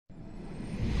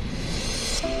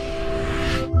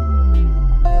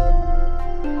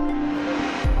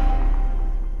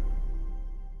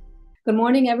Good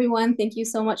morning, everyone. Thank you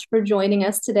so much for joining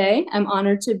us today. I'm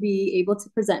honored to be able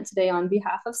to present today on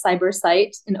behalf of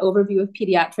CyberSight an overview of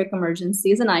pediatric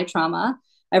emergencies and eye trauma.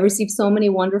 I've received so many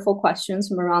wonderful questions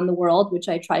from around the world, which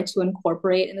I try to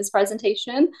incorporate in this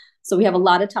presentation. So we have a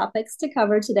lot of topics to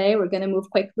cover today. We're going to move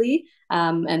quickly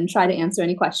and try to answer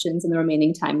any questions in the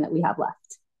remaining time that we have left.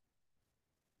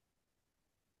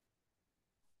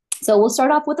 So we'll start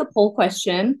off with a poll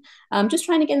question, just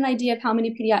trying to get an idea of how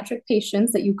many pediatric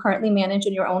patients that you currently manage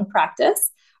in your own practice.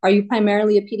 Are you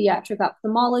primarily a pediatric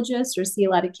ophthalmologist or see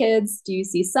a lot of kids? Do you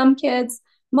see some kids,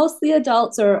 mostly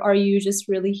adults, or are you just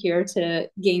really here to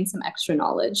gain some extra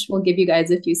knowledge? We'll give you guys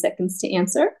a few seconds to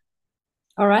answer.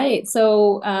 All right,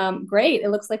 so great. It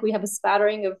looks like we have a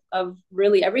spattering of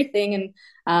really everything,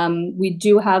 and we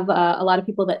do have a lot of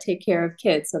people that take care of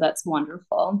kids, so that's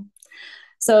wonderful.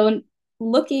 So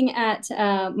looking at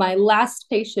my last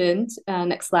patient,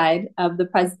 next slide, of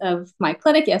my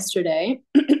clinic yesterday,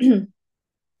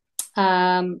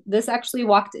 this actually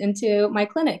walked into my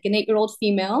clinic, an 8-year-old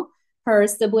female. Her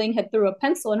sibling had threw a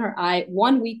pencil in her eye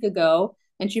 1 week ago,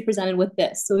 and she presented with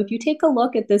this. So if you take a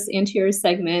look at this anterior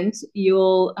segment,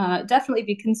 you'll definitely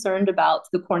be concerned about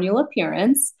the corneal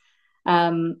appearance.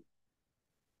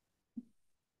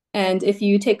 And if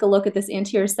you take a look at this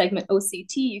anterior segment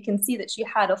OCT, you can see that she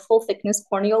had a full thickness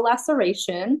corneal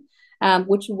laceration,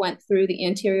 which went through the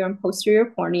anterior and posterior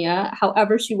cornea.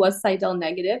 However, she was Seidel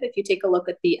negative. If you take a look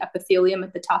at the epithelium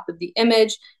at the top of the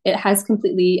image, it has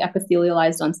completely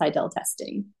epithelialized on Seidel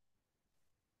testing.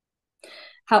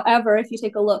 However, if you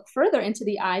take a look further into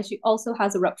the eye, she also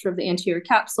has a rupture of the anterior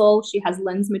capsule. She has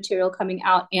lens material coming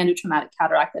out and a traumatic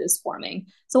cataract that is forming.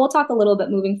 So we'll talk a little bit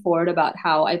moving forward about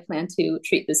how I plan to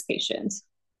treat this patient.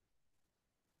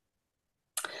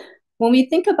 When we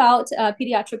think about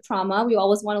pediatric trauma, we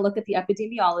always want to look at the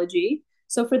epidemiology.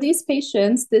 So for these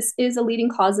patients, this is a leading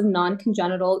cause of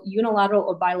non-congenital unilateral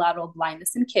or bilateral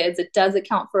blindness in kids. It does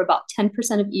account for about 10%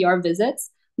 of ER visits,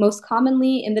 most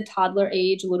commonly in the toddler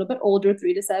age, a little bit older,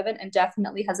 3 to 7, and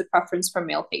definitely has a preference for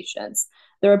male patients.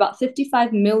 There are about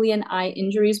 55 million eye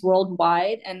injuries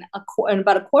worldwide, and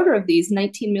about a quarter of these,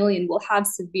 19 million, will have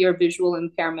severe visual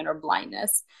impairment or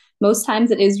blindness. Most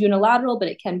times it is unilateral, but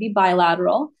it can be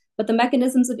bilateral. But the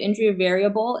mechanisms of injury are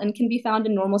variable and can be found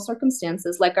in normal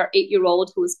circumstances, like our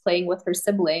 8-year-old who was playing with her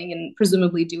sibling and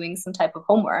presumably doing some type of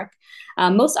homework.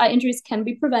 Most eye injuries can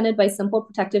be prevented by simple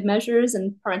protective measures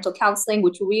and parental counseling,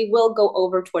 which we will go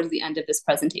over towards the end of this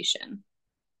presentation.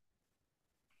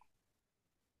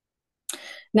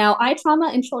 Now, eye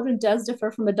trauma in children does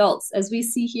differ from adults. As we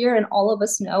see here, and all of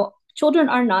us know, children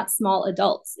are not small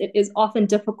adults. It is often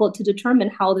difficult to determine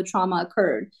how the trauma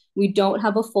occurred. We don't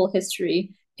have a full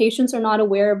history. Patients are not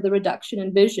aware of the reduction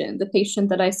in vision. The patient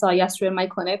that I saw yesterday in my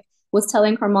clinic was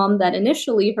telling her mom that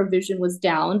initially her vision was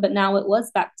down, but now it was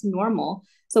back to normal.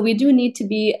 So we do need to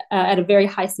be at a very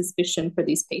high suspicion for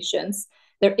these patients.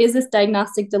 There is this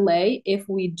diagnostic delay if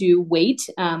we do wait,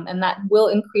 and that will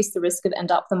increase the risk of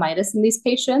endophthalmitis in these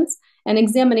patients. And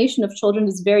examination of children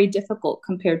is very difficult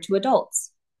compared to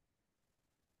adults.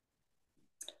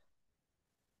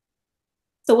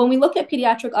 So when we look at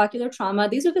pediatric ocular trauma,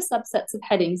 these are the subsets of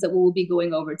headings that we will be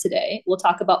going over today. We'll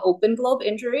talk about open globe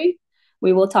injury.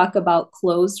 We will talk about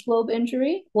closed globe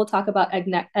injury. We'll talk about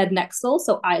adnexal,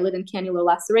 so eyelid and cannular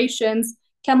lacerations,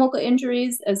 chemical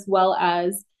injuries, as well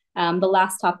as the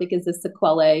last topic is the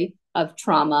sequelae of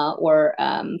trauma or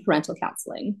parental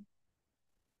counseling.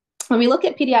 When we look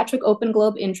at pediatric open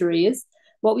globe injuries,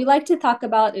 what we like to talk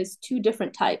about is 2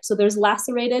 different types. So there's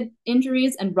lacerated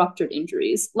injuries and ruptured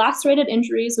injuries. Lacerated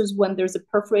injuries is when there's a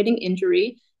perforating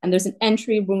injury and there's an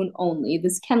entry wound only.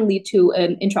 This can lead to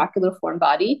an intraocular foreign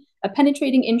body. A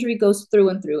penetrating injury goes through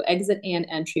and through, exit and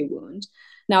entry wound.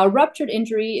 Now, a ruptured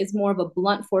injury is more of a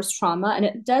blunt force trauma, and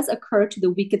it does occur to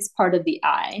the weakest part of the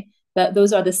eye.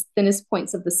 Those are the thinnest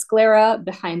points of the sclera,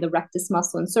 behind the rectus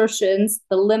muscle insertions,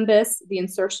 the limbus, the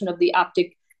insertion of the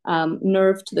optic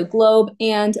nerve to the globe,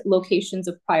 and locations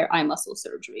of prior eye muscle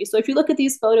surgery. So if you look at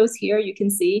these photos here, you can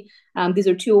see these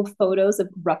are 2 photos of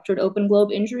ruptured open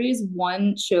globe injuries.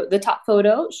 The top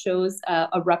photo shows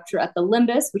a rupture at the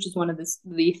limbus, which is one of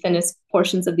the thinnest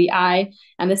portions of the eye.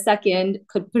 And the second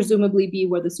could presumably be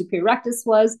where the superior rectus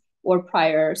was, or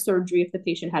prior surgery if the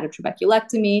patient had a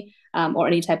trabeculectomy or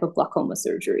any type of glaucoma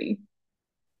surgery.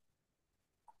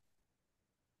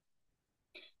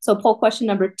 So poll question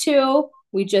number 2,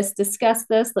 we just discussed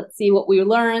this. Let's see what we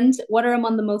learned. What are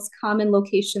among the most common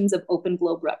locations of open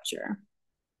globe rupture?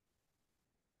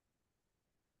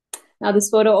 Now this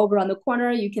photo over on the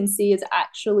corner, you can see is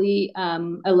actually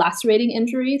a lacerating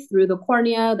injury through the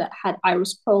cornea that had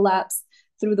iris prolapse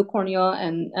through the cornea,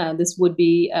 and this would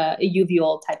be a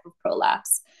uveal type of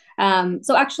prolapse.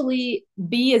 So actually,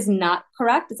 B is not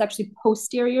correct. It's actually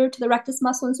posterior to the rectus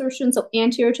muscle insertion, so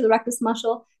anterior to the rectus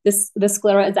muscle. The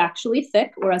sclera is actually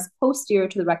thick, whereas posterior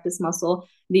to the rectus muscle,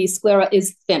 the sclera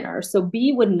is thinner. So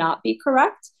B would not be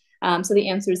correct. So the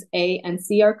answers A and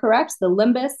C are correct. The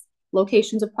limbus,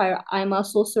 locations of prior eye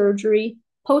muscle surgery,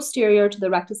 posterior to the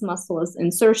rectus muscle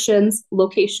insertions,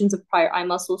 locations of prior eye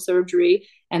muscle surgery,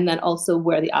 and then also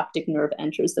where the optic nerve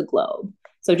enters the globe.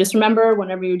 So just remember,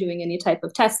 whenever you're doing any type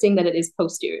of testing, that it is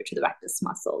posterior to the rectus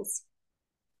muscles.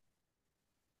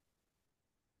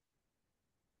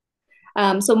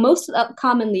 So most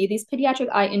commonly, these pediatric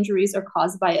eye injuries are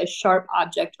caused by a sharp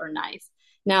object or knife.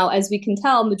 Now, as we can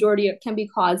tell, majority can be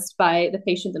caused by the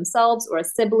patient themselves or a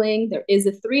sibling. There is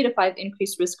a 3 to 5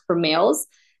 increased risk for males.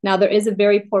 Now, there is a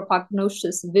very poor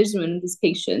prognosis vision in these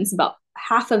patients. About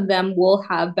half of them will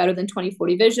have better than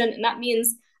 20/40 vision, and that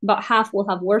means about half will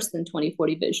have worse than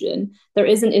 20/40 vision. There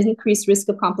is an increased risk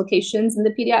of complications in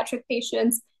the pediatric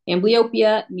patients,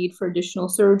 amblyopia, need for additional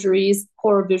surgeries,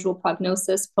 poor visual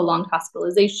prognosis, prolonged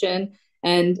hospitalization,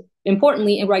 and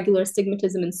importantly, irregular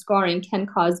astigmatism and scarring can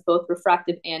cause both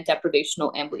refractive and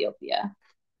deprivational amblyopia.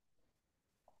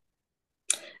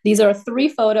 These are 3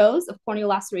 photos of corneal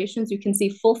lacerations. You can see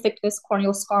full thickness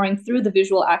corneal scarring through the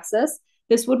visual axis.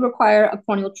 This would require a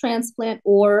corneal transplant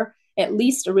or at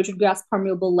least a rigid glass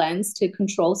permeable lens to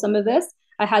control some of this.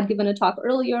 I had given a talk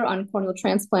earlier on corneal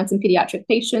transplants in pediatric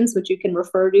patients, which you can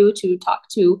refer to talk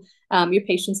to your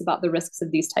patients about the risks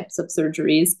of these types of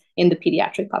surgeries in the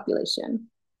pediatric population.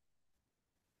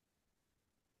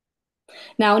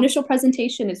 Now, initial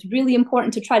presentation is really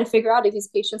important to try to figure out if these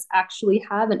patients actually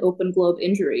have an open globe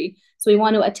injury. So we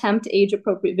want to attempt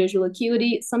age-appropriate visual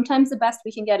acuity. Sometimes the best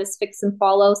we can get is fix and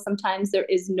follow. Sometimes there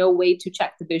is no way to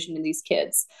check the vision in these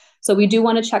kids. So we do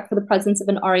want to check for the presence of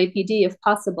an RAPD if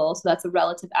possible. So that's a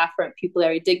relative afferent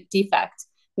pupillary defect.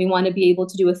 We want to be able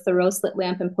to do a thorough slit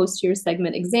lamp and posterior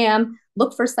segment exam,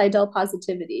 look for Seidel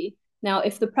positivity. Now,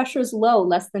 if the pressure is low,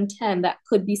 less than 10, that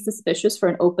could be suspicious for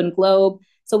an open globe.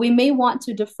 So we may want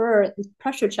to defer the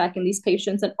pressure check in these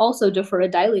patients and also defer a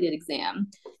dilated exam.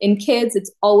 In kids,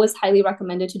 it's always highly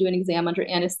recommended to do an exam under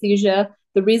anesthesia.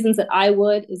 The reasons that I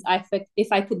would is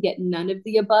if I could get none of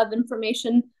the above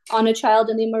information on a child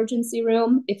in the emergency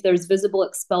room, if there's visible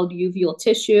expelled uveal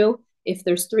tissue, if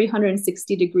there's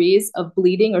 360 degrees of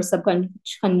bleeding or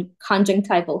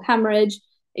subconjunctival hemorrhage,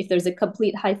 if there's a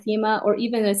complete hyphema, or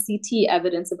even a CT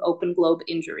evidence of open globe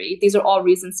injury. These are all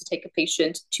reasons to take a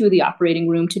patient to the operating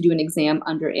room to do an exam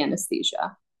under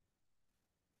anesthesia.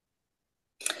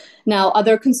 Now,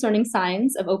 other concerning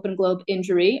signs of open globe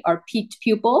injury are peaked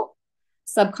pupil,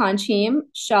 subconcheme,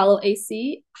 shallow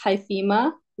AC,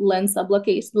 hyphema, lens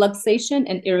subluxation,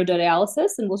 and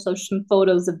iridodialysis. And we'll show some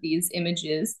photos of these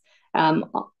images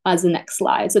as the next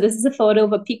slide. So this is a photo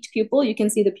of a peaked pupil. You can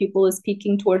see the pupil is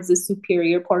peaking towards the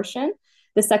superior portion.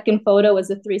 The second photo is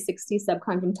a 360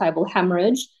 subconjunctival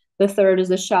hemorrhage. The third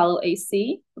is a shallow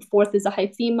AC. The fourth is a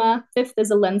hyphema. Fifth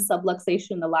is a lens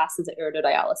subluxation. The last is an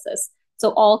iridodialysis.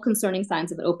 So all concerning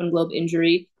signs of an open globe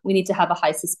injury. We need to have a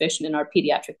high suspicion in our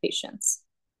pediatric patients.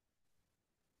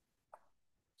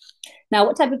 Now,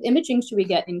 what type of imaging should we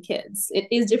get in kids? It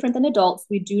is different than adults.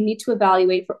 We do need to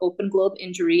evaluate for open globe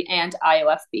injury and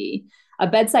IOFB. A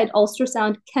bedside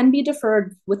ultrasound can be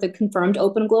deferred with a confirmed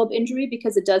open globe injury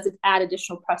because it does add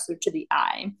additional pressure to the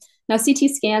eye. Now, CT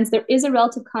scans, there is a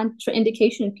relative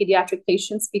contraindication in pediatric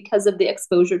patients because of the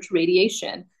exposure to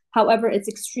radiation. However, it's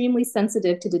extremely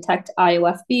sensitive to detect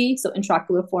IOFB, so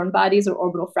intraocular foreign bodies or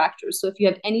orbital fractures. So if you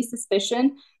have any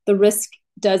suspicion, the risk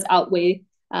does outweigh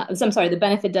the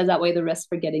benefit does outweigh the risk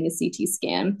for getting a CT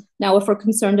scan. Now, if we're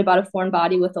concerned about a foreign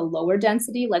body with a lower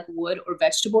density, like wood or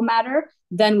vegetable matter,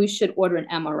 then we should order an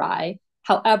MRI.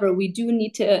 However, we do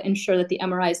need to ensure that the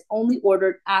MRI is only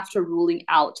ordered after ruling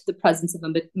out the presence of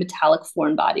a metallic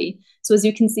foreign body. So as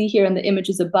you can see here in the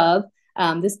images above,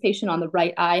 this patient on the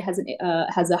right eye has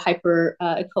a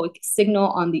hyperechoic signal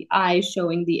on the eye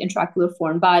showing the intraocular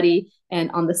foreign body. And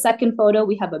on the second photo,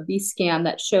 we have a B scan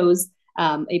that shows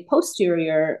a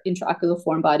posterior intraocular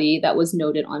foreign body that was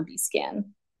noted on B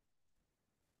scan.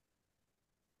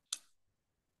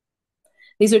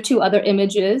 These are 2 other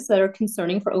images that are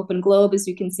concerning for open globe. As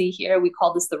you can see here, we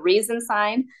call this the raisin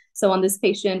sign. So on this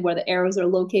patient where the arrows are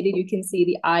located, you can see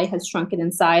the eye has shrunken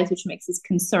in size, which makes us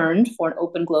concerned for an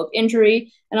open globe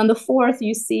injury. And on the fourth,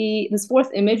 you see this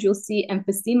fourth image, you'll see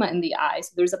emphysema in the eye.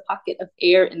 So there's a pocket of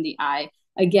air in the eye,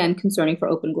 again, concerning for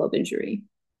open globe injury.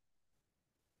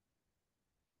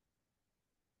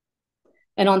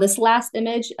 And on this last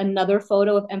image, another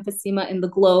photo of emphysema in the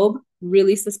globe.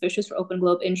 really suspicious for open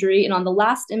globe injury. And on the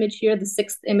last image here, the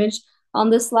sixth image on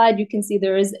this slide, you can see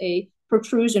there is a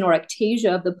protrusion or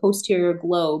ectasia of the posterior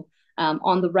globe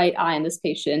on the right eye in this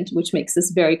patient, which makes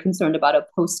us very concerned about a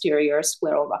posterior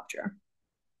scleral rupture.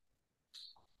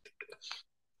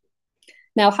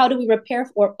 Now, how do we repair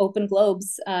for open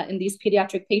globes in these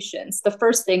pediatric patients? The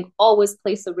first thing, always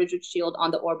place a rigid shield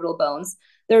on the orbital bones.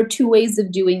 There are two ways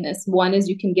of doing this. One is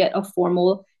you can get a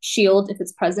formal shield if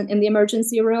it's present in the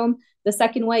emergency room. The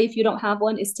second way, if you don't have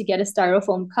one, is to get a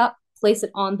styrofoam cup, place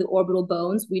it on the orbital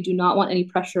bones. We do not want any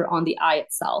pressure on the eye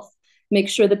itself. Make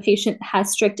sure the patient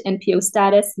has strict NPO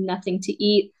status, nothing to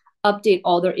eat. Update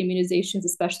all their immunizations,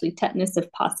 especially tetanus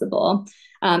if possible.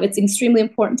 It's extremely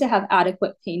important to have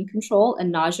adequate pain control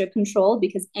and nausea control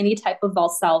because any type of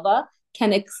Valsalva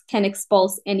can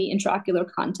expulse any intraocular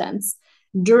contents.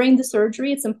 During the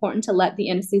surgery, it's important to let the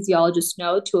anesthesiologist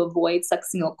know to avoid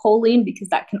succinylcholine because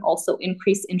that can also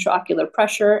increase intraocular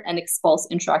pressure and expulse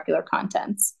intraocular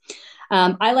contents.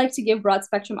 I like to give broad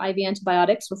spectrum IV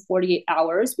antibiotics for 48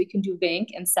 hours. We can do Vanc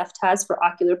and Ceftaz for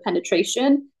ocular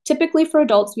penetration. Typically for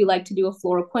adults, we like to do a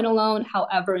fluoroquinolone.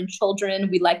 However, in children,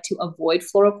 we like to avoid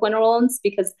fluoroquinolones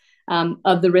because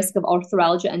of the risk of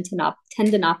arthralgia and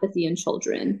tendinopathy in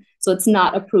children. So it's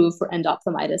not approved for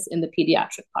endophthalmitis in the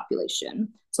pediatric population.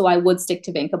 So I would stick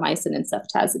to vancomycin and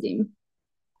ceftazidime.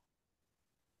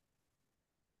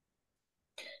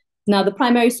 Now, the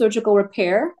primary surgical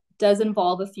repair does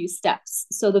involve a few steps.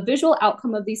 So the visual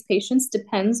outcome of these patients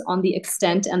depends on the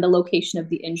extent and the location of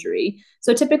the injury.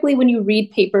 So typically when you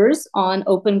read papers on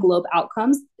open globe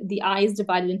outcomes, the eye is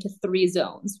divided into three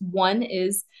zones. One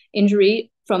is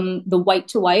injury from the white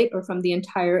to white or from the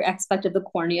entire aspect of the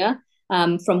cornea,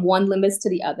 from one limbus to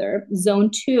the other.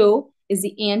 Zone 2 is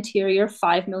the anterior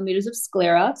 5 millimeters of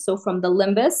sclera. So from the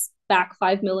limbus back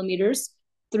 5 millimeters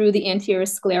through the anterior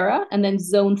sclera, and then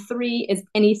zone 3 is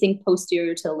anything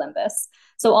posterior to the limbus.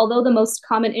 So although the most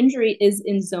common injury is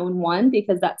in zone 1,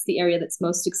 because that's the area that's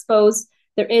most exposed,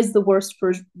 there is the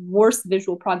worst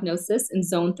visual prognosis in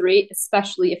zone 3,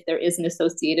 especially if there is an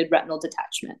associated retinal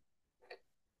detachment.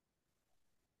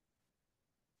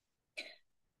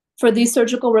 For these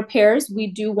surgical repairs, we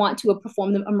do want to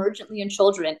perform them emergently in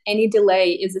children. Any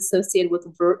delay is associated with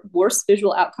worse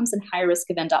visual outcomes and high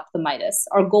risk of endophthalmitis.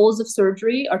 Our goals of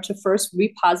surgery are to first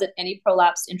reposit any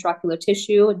prolapsed intraocular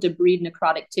tissue, debride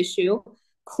necrotic tissue,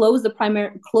 close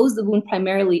the wound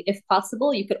primarily if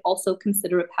possible. You could also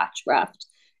consider a patch graft.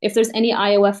 If there's any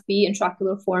IOFB,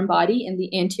 intraocular foreign body, in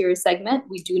the anterior segment,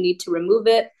 we do need to remove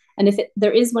it. And if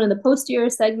there is one in the posterior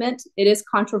segment, it is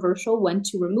controversial when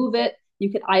to remove it.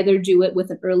 You could either do it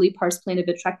with an early pars plana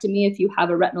vitrectomy if you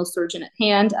have a retinal surgeon at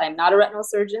hand. I'm not a retinal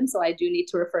surgeon, so I do need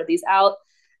to refer these out.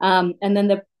 And then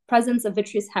the presence of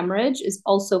vitreous hemorrhage is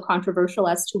also controversial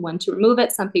as to when to remove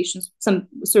it. Some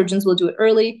surgeons will do it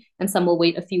early, and some will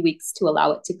wait a few weeks to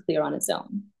allow it to clear on its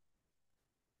own.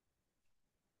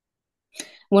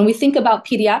 When we think about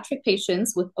pediatric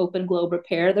patients with open globe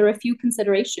repair, there are a few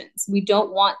considerations. We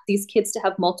don't want these kids to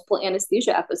have multiple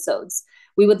anesthesia episodes.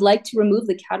 We would like to remove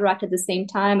the cataract at the same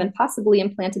time and possibly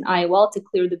implant an IOL to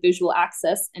clear the visual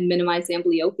axis and minimize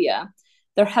amblyopia.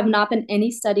 There have not been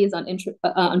any studies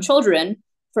on children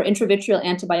for intravitreal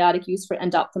antibiotic use for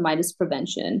endophthalmitis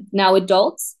prevention. Now,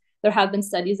 adults, there have been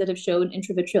studies that have shown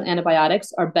intravitreal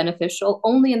antibiotics are beneficial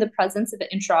only in the presence of an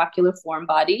intraocular foreign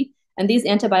body, and these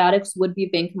antibiotics would be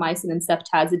vancomycin and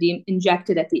ceftazidime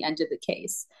injected at the end of the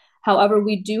case. However,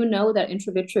 we do know that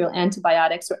intravitreal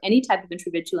antibiotics or any type of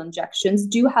intravitreal injections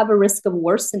do have a risk of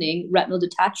worsening retinal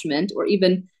detachment or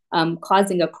even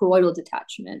causing a choroidal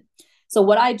detachment. So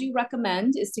what I do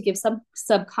recommend is to give some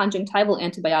subconjunctival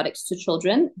antibiotics to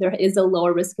children. There is a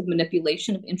lower risk of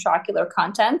manipulation of intraocular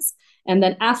contents. And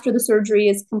then after the surgery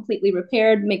is completely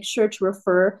repaired, make sure to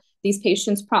refer these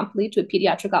patients promptly to a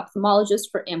pediatric ophthalmologist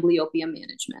for amblyopia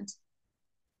management.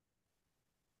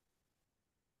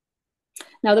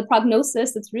 Now, the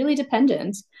prognosis, it's really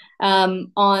dependent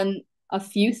on a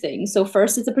few things. So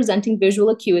first, it's a presenting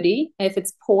visual acuity. If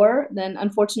it's poor, then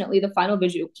unfortunately, the final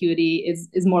visual acuity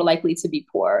is more likely to be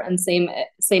poor. And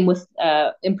same with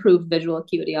improved visual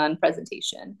acuity on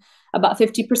presentation. About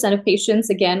 50% of patients,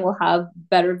 again, will have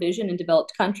better vision in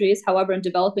developed countries. However, in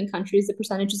developing countries, the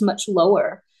percentage is much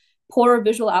lower. Poorer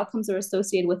visual outcomes are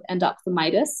associated with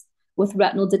endophthalmitis, with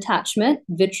retinal detachment,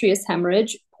 vitreous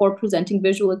hemorrhage, poor presenting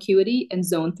visual acuity, and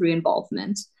zone 3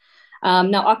 involvement.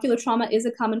 Now, ocular trauma is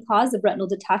a common cause of retinal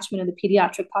detachment in the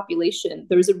pediatric population.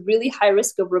 There is a really high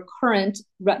risk of recurrent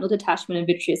retinal detachment and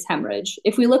vitreous hemorrhage.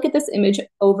 If we look at this image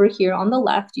over here on the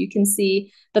left, you can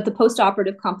see that the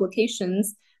postoperative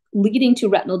complications leading to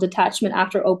retinal detachment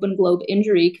after open globe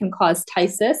injury can cause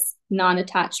ptysis,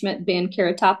 non-attachment band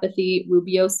keratopathy,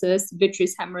 rubeosis,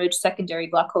 vitreous hemorrhage, secondary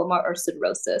glaucoma, or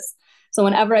siderosis. So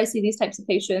whenever I see these types of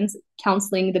patients,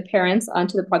 counseling the parents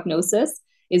onto the prognosis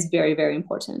is very, very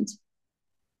important.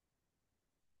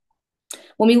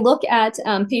 When we look at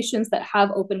patients that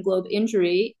have open globe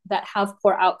injury that have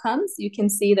poor outcomes, you can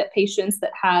see that patients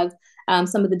that have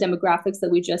some of the demographics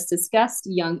that we just discussed,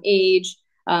 young age,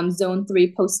 zone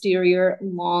 3 posterior,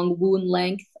 long wound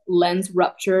length, lens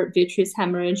rupture, vitreous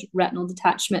hemorrhage, retinal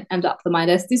detachment,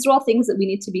 endophthalmitis. These are all things that we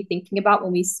need to be thinking about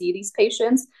when we see these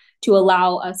patients to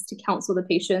allow us to counsel the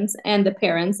patients and the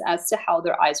parents as to how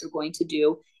their eyes are going to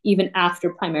do even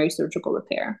after primary surgical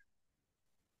repair.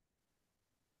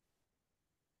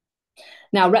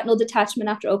 Now, retinal detachment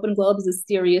after open globe is a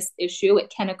serious issue.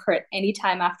 It can occur at any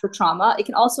time after trauma. It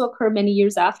can also occur many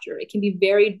years after. It can be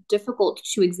very difficult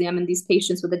to examine these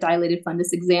patients with a dilated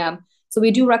fundus exam. So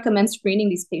we do recommend screening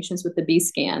these patients with the B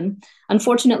scan.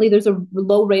 Unfortunately, there's a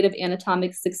low rate of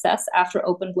anatomic success after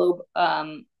open globe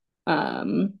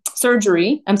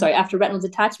surgery. After retinal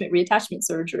detachment, reattachment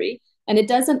surgery. And it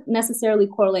doesn't necessarily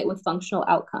correlate with functional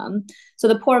outcome. So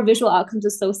the poor visual outcomes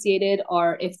associated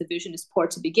are if the vision is poor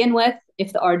to begin with,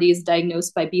 if the RD is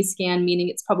diagnosed by B scan, meaning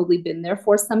it's probably been there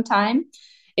for some time,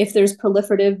 if there's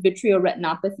proliferative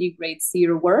vitreoretinopathy grade C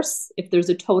or worse, if there's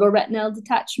a total retinal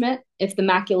detachment, if the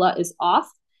macula is off,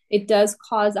 it does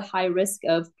cause a high risk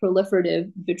of proliferative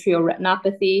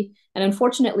vitreoretinopathy. And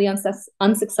unfortunately,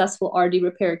 unsuccessful RD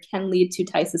repair can lead to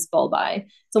ptysis bulbi.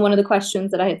 So one of the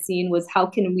questions that I had seen was, how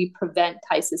can we prevent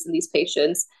ptysis in these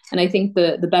patients? And I think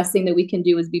the best thing that we can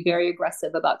do is be very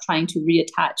aggressive about trying to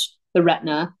reattach the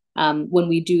retina when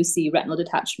we do see retinal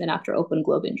detachment after open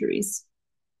globe injuries.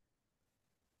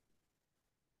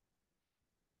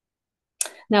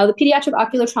 Now, the pediatric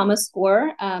ocular trauma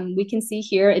score, we can see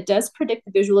here, it does predict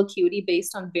the visual acuity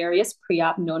based on various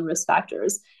pre-op known risk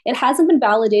factors. It hasn't been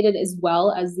validated as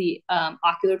well as the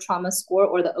ocular trauma score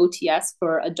or the OTS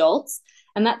for adults.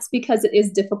 And that's because it is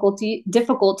difficult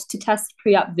to test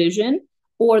pre-op vision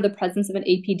or the presence of an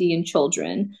APD in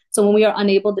children. So when we are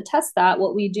unable to test that,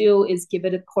 what we do is give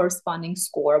it a corresponding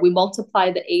score. We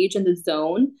multiply the age and the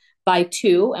zone by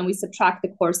 2, and we subtract the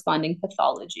corresponding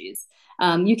pathologies.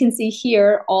 You can see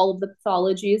here all of the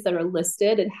pathologies that are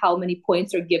listed and how many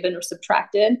points are given or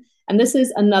subtracted. And this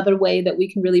is another way that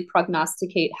we can really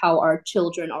prognosticate how our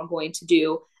children are going to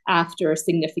do after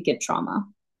significant trauma.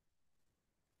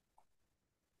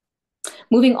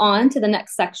 Moving on to the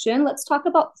next section, let's talk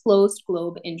about closed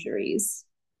globe injuries.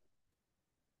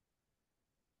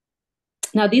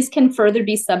 Now, these can further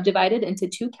be subdivided into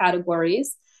 2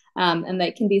 categories. And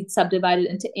that can be subdivided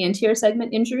into anterior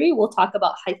segment injury. We'll talk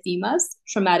about hyphemas,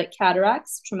 traumatic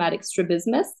cataracts, traumatic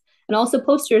strabismus, and also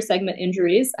posterior segment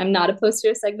injuries. I'm not a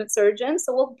posterior segment surgeon,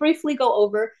 so we'll briefly go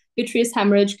over vitreous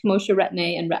hemorrhage, commotio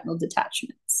retinae, and retinal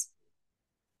detachments.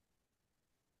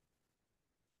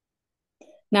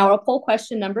 Now, our poll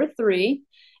question number 3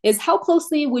 is, how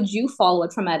closely would you follow a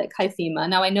traumatic hyphema?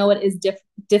 Now, I know it is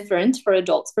different for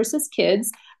adults versus kids,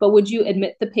 but would you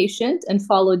admit the patient and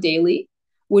follow daily?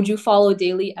 Would you follow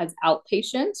daily as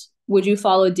outpatient? Would you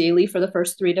follow daily for the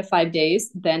first 3 to 5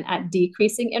 days, then at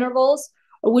decreasing intervals?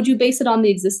 Or would you base it on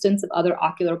the existence of other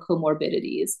ocular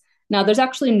comorbidities? Now, there's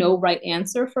actually no right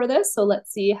answer for this, so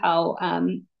let's see how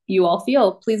you all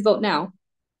feel. Please vote now.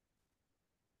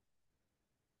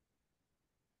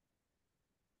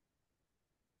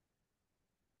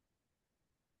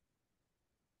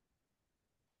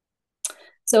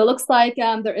 So it looks like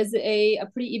there is a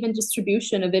pretty even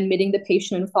distribution of admitting the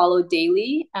patient and follow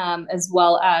daily, as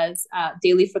well as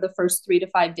daily for the first 3 to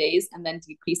 5 days and then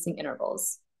decreasing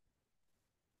intervals.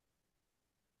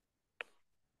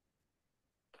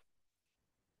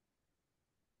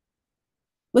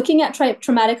 Looking at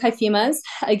traumatic hyphemas,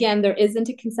 again, there isn't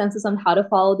a consensus on how to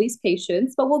follow these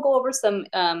patients, but we'll go over some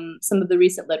of the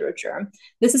recent literature.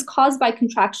 This is caused by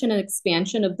contraction and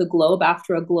expansion of the globe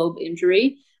after a globe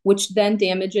injury, which then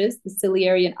damages the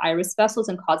ciliary and iris vessels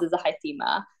and causes a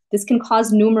hyphema. This can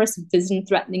cause numerous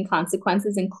vision-threatening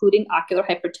consequences, including ocular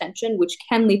hypertension, which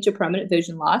can lead to permanent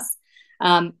vision loss.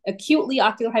 Acutely,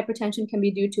 ocular hypertension can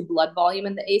be due to blood volume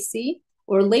in the AC,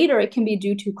 or later it can be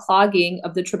due to clogging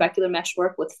of the trabecular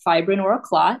meshwork with fibrin or a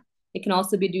clot. It can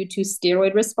also be due to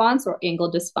steroid response or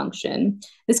angle dysfunction.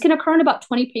 This can occur in about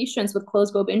 20 patients with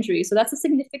closed globe injury, so that's a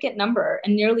significant number,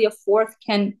 and nearly a fourth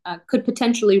could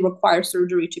potentially require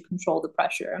surgery to control the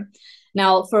pressure.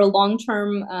 Now, for a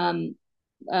long-term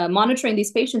monitoring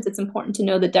these patients, it's important to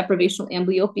know that deprivational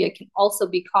amblyopia can also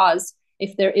be caused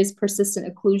if there is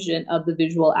persistent occlusion of the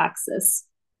visual axis.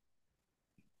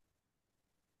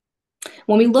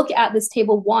 When we look at this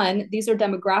table 1, these are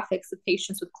demographics of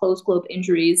patients with closed globe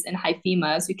injuries and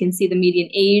hyphemas. You can see the median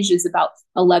age is about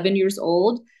 11 years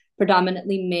old,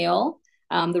 predominantly male.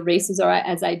 The races are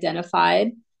as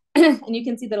identified. And you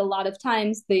can see that a lot of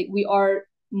times we are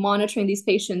monitoring these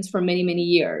patients for many, many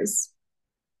years.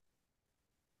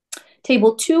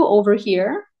 Table 2 over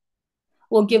here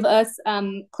will give us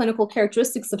clinical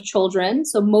characteristics of children.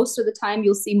 So most of the time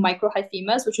you'll see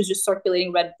microhyphemas, which is just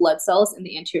circulating red blood cells in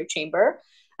the anterior chamber.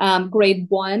 Grade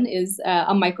 1 is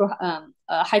a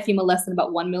hyphema less than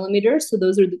about 1 millimeter. So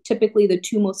those are typically the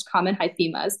 2 most common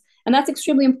hyphemas. And that's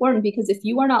extremely important because if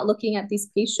you are not looking at these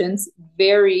patients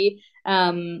very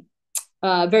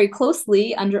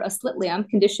closely under a slit lamp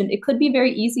condition, it could be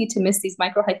very easy to miss these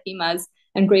microhyphemas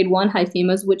and grade 1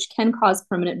 hyphemas, which can cause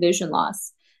permanent vision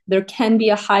loss. There can be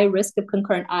a high risk of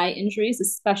concurrent eye injuries,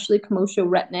 especially commotio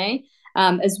retinae,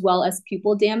 as well as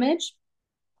pupil damage.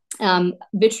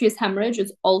 Vitreous hemorrhage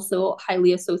is also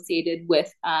highly associated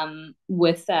with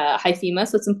hyphema.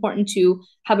 So it's important to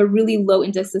have a really low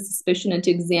index of suspicion and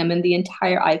to examine the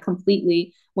entire eye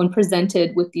completely when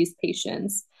presented with these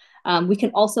patients. We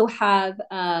can also have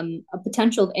a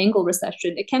potential of angle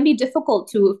recession. It can be difficult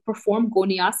to perform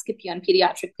gonioscopy on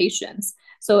pediatric patients.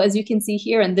 So as you can see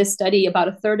here in this study, about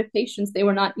a third of patients, they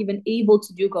were not even able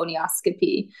to do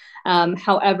gonioscopy.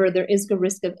 However, there is a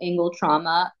risk of angle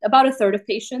trauma. About a third of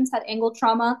patients had angle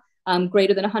trauma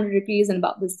greater than 100 degrees and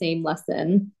about the same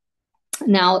lesson.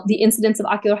 Now, the incidence of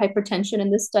ocular hypertension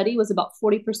in this study was about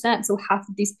 40%. So half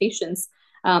of these patients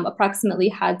approximately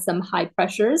had some high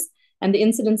pressures. And the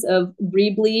incidence of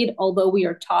rebleed, although we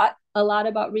are taught a lot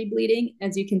about rebleeding,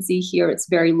 as you can see here, it's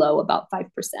very low, about 5%.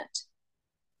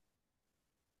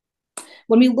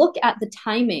 When we look at the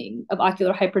timing of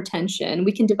ocular hypertension,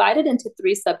 we can divide it into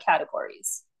 3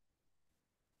 subcategories.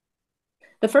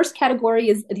 The first category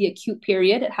is the acute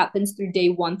period. It happens through day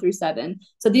 1 through 7.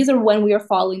 So these are when we are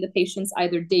following the patients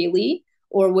either daily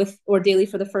or daily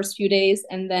for the first few days,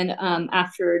 and then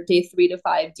after day 3 to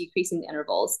 5, decreasing the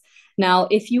intervals. Now,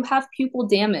 if you have pupil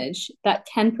damage, that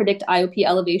can predict IOP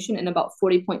elevation in about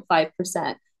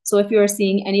 40.5%. So if you're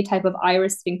seeing any type of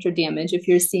iris sphincter damage, if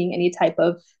you're seeing any type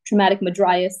of traumatic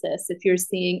mydriasis, if you're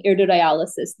seeing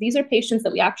iridodialysis, these are patients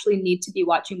that we actually need to be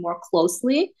watching more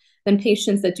closely than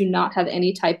patients that do not have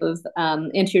any type of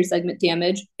anterior segment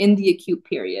damage in the acute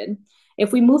period.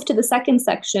 If we move to the second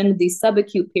section, the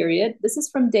subacute period, this is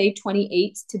from day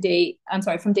 8 to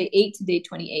day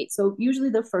 28. So usually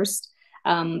the first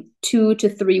 2 to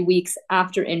 3 weeks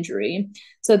after injury.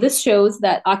 So this shows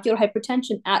that ocular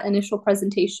hypertension at initial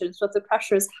presentation, so if the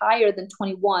pressure is higher than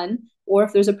 21, or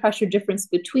if there's a pressure difference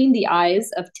between the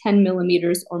eyes of 10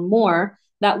 millimeters or more,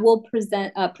 that will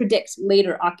predict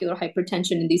later ocular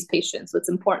hypertension in these patients. So it's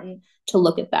important to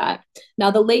look at that.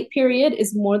 Now, the late period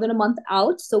is more than a month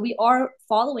out. So we are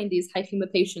following these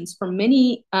hyphema patients for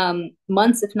many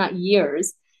months, if not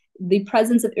years. The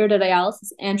presence of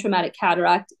iridodialysis and traumatic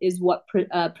cataract is what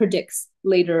predicts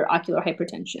later ocular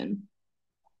hypertension.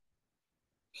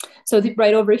 So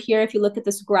right over here, if you look at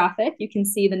this graphic, you can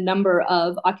see the number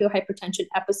of ocular hypertension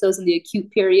episodes in the acute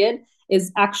period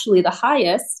is actually the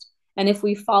highest. And if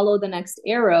we follow the next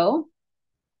arrow,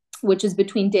 which is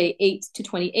between day 8 to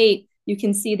 28, you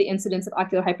can see the incidence of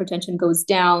ocular hypertension goes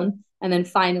down. And then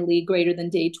finally, greater than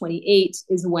day 28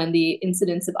 is when the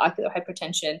incidence of ocular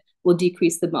hypertension will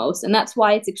decrease the most. And that's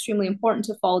why it's extremely important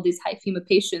to follow these hyphema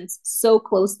patients so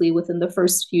closely within the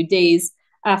first few days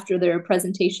after their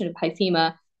presentation of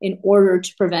hyphema in order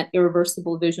to prevent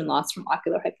irreversible vision loss from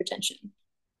ocular hypertension.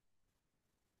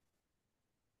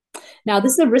 Now,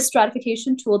 this is a risk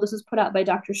stratification tool. This was put out by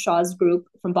Dr. Shaw's group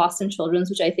from Boston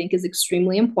Children's, which I think is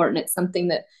extremely important. It's something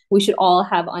that we should all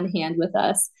have on hand with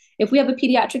us. If we have a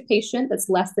pediatric patient that's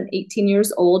less than 18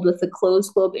 years old with a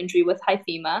closed globe injury with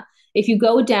hyphema, if you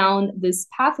go down this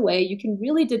pathway, you can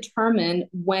really determine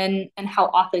when and how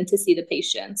often to see the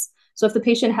patients. So if the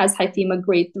patient has hyphema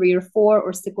grade 3 or 4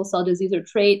 or sickle cell disease or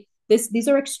trait, these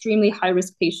are extremely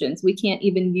high-risk patients. We can't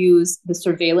even use the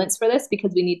surveillance for this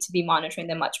because we need to be monitoring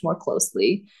them much more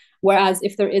closely. Whereas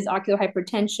if there is ocular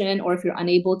hypertension or if you're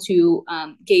unable to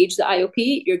gauge the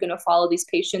IOP, you're going to follow these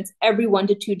patients every 1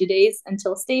 to 2 days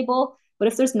until stable. But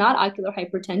if there's not ocular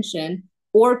hypertension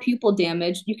or pupil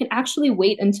damage, you can actually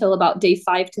wait until about day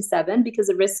 5 to 7 because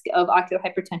the risk of ocular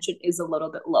hypertension is a little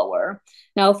bit lower.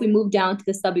 Now, if we move down to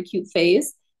the subacute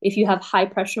phase, if you have high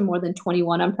pressure more than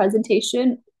 21 on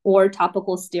presentation, or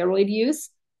topical steroid use,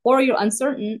 or you're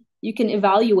uncertain, you can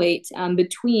evaluate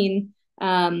between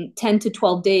 10 to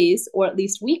 12 days or at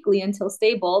least weekly until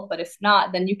stable. But if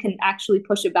not, then you can actually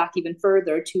push it back even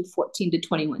further to 14 to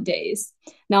 21 days.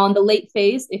 Now, in the late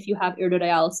phase, if you have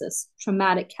iridodialysis,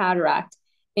 traumatic cataract,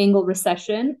 angle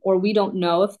recession, or we don't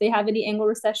know if they have any angle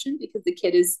recession because the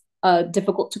kid is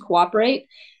difficult to cooperate,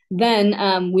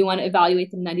 then we want to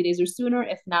evaluate them 90 days or sooner.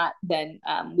 If not, then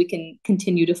we can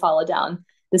continue to follow down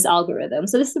this algorithm.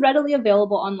 So this is readily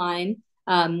available online.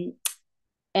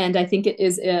 And I think it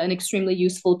is an extremely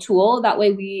useful tool. That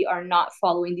way we are not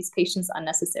following these patients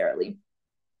unnecessarily.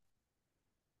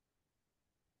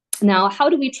 Now, how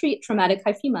do we treat traumatic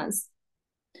hyphemas?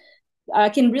 I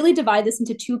can really divide this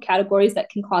into two categories that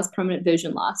can cause permanent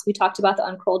vision loss. We talked about the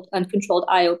uncontrolled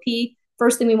IOP.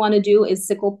 First thing we want to do is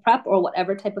sickle prep or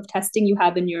whatever type of testing you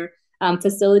have in your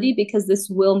facility, because this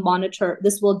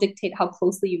will dictate how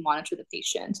closely you monitor the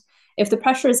patient. If the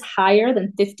pressure is higher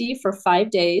than 50 for 5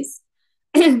 days,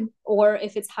 or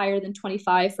if it's higher than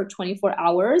 25 for 24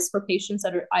 hours for patients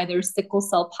that are either sickle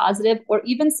cell positive or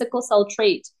even sickle cell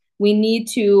trait, we need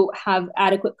to have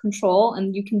adequate control.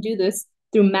 And you can do this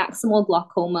through maximal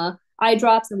glaucoma eye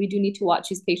drops, and we do need to watch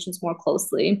these patients more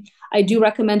closely. I do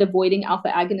recommend avoiding alpha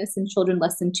agonists in children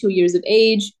less than 2 years of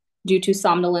age due to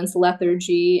somnolence,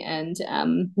 lethargy, and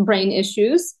brain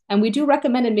issues. And we do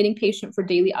recommend admitting patient for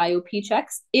daily IOP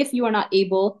checks if you are not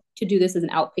able to do this as an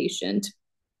outpatient.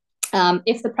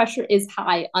 If the pressure is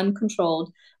high,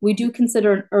 uncontrolled, we do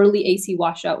consider an early AC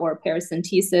washout or a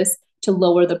paracentesis to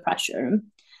lower the pressure.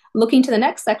 Looking to the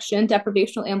next section,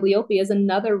 deprivational amblyopia is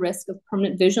another risk of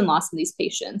permanent vision loss in these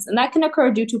patients, and that can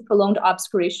occur due to prolonged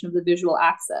obscuration of the visual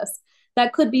axis.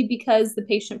 That could be because the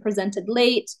patient presented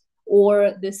late,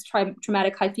 or this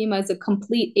traumatic hyphema is a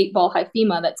complete 8-ball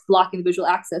hyphema that's blocking the visual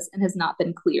axis and has not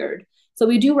been cleared. So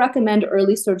we do recommend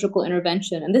early surgical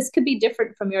intervention, and this could be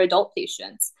different from your adult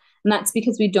patients, and that's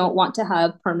because we don't want to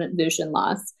have permanent vision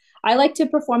loss. I like to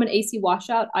perform an AC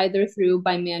washout either through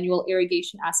bimanual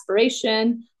irrigation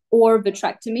aspiration or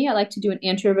vitrectomy. I like to do an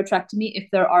anterior vitrectomy if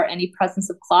there are any presence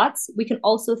of clots. We can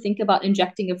also think about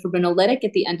injecting a fibrinolytic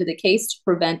at the end of the case to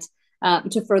prevent,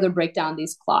 to further break down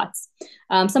these clots.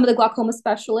 Some of the glaucoma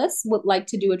specialists would like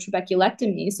to do a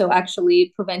trabeculectomy, so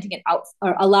actually preventing an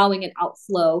or allowing an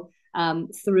outflow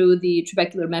through the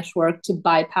trabecular meshwork to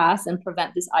bypass and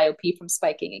prevent this IOP from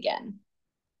spiking again.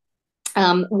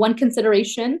 One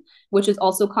consideration, which is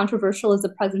also controversial, is the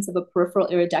presence of a peripheral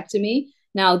iridectomy.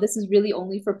 Now, this is really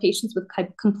only for patients with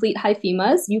complete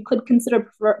hyphemas. You could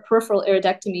consider peripheral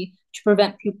iridectomy to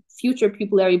prevent future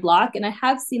pupillary block, and I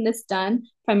have seen this done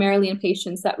primarily in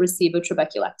patients that receive a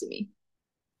trabeculectomy.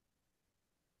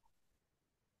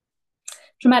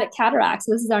 Traumatic cataracts,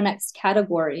 this is our next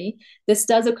category. This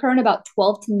does occur in about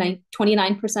 12 to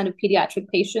 29% of pediatric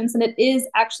patients, and it is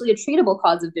actually a treatable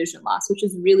cause of vision loss, which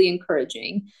is really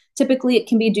encouraging. Typically, it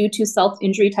can be due to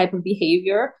self-injury type of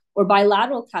behavior, or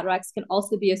bilateral cataracts can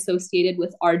also be associated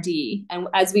with RD. And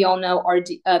as we all know,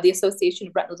 the association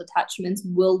of retinal detachments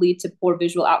will lead to poor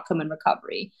visual outcome and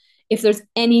recovery. If there's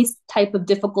any type of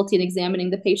difficulty in examining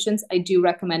the patients, I do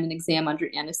recommend an exam under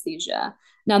anesthesia.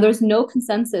 Now, there's no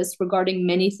consensus regarding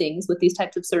many things with these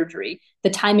types of surgery: the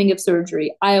timing of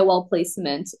surgery, IOL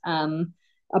placement,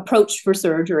 approach for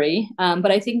surgery.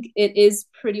 But I think it is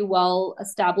pretty well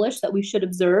established that we should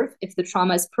observe if the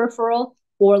trauma is peripheral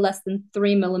or less than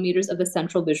 3 millimeters of the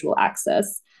central visual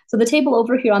axis. So the table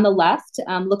over here on the left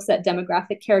looks at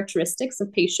demographic characteristics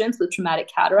of patients with traumatic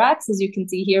cataracts. As you can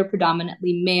see here,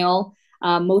 predominantly male,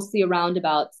 mostly around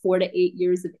about 4 to 8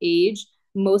 years of age.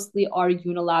 Mostly are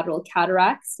unilateral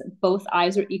cataracts. Both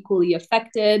eyes are equally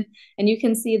affected. And you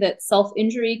can see that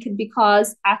self-injury can be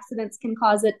caused, accidents can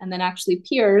cause it, and then actually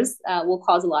peers will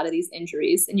cause a lot of these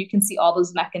injuries. And you can see all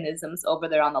those mechanisms over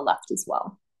there on the left as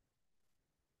well.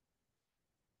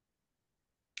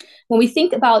 When we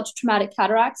think about traumatic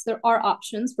cataracts, there are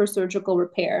options for surgical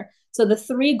repair. So the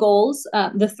three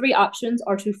options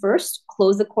are to first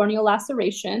close the corneal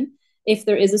laceration if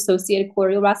there is associated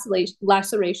corneal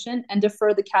laceration, and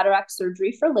defer the cataract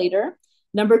surgery for later.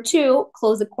 Number 2,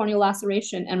 close the corneal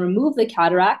laceration and remove the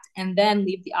cataract, and then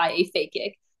leave the eye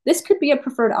aphakic. This could be a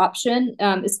preferred option,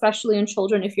 especially in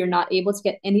children if you're not able to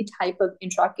get any type of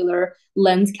intraocular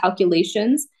lens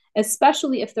calculations,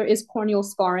 especially if there is corneal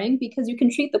scarring, because you can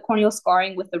treat the corneal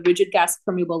scarring with a rigid gas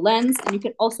permeable lens, and you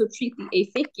can also treat the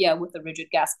aphakia with a rigid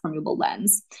gas permeable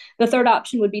lens. The third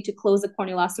option would be to close the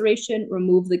corneal laceration,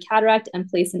 remove the cataract, and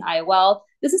place an IOL.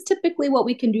 This is typically what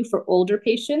we can do for older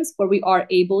patients, where we are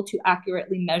able to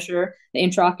accurately measure the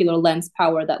intraocular lens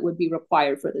power that would be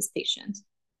required for this patient.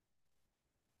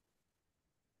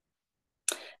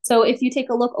 So if you take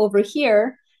a look over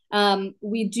here,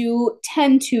 We do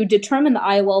tend to determine the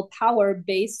IOL power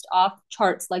based off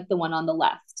charts like the one on the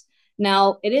left.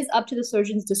 Now, it is up to the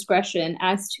surgeon's discretion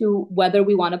as to whether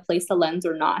we want to place a lens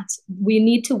or not. We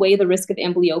need to weigh the risk of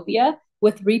amblyopia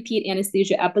with repeat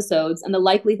anesthesia episodes and the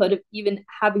likelihood of even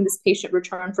having this patient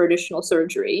return for additional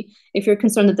surgery. If you're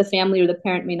concerned that the family or the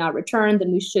parent may not return,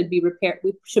 then we should be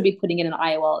putting in an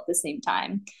IOL at the same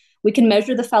time. We can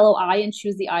measure the fellow eye and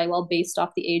choose the IOL based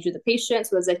off the age of the patient.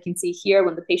 So as I can see here,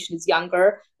 when the patient is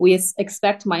younger, we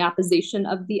expect myopization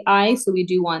of the eye. So we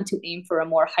do want to aim for a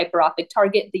more hyperopic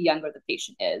target the younger the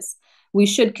patient is. We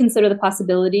should consider the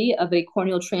possibility of a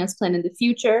corneal transplant in the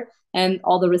future and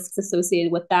all the risks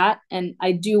associated with that. And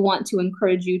I do want to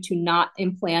encourage you to not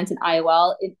implant an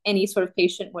IOL in any sort of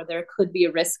patient where there could be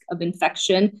a risk of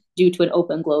infection due to an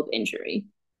open globe injury.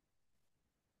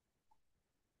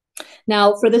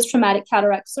 Now, for this traumatic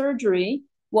cataract surgery,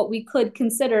 what we could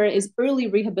consider is early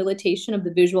rehabilitation of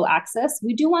the visual axis.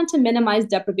 We do want to minimize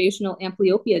deprivational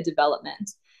amblyopia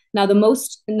development. Now,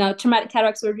 traumatic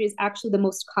cataract surgery is actually the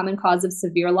most common cause of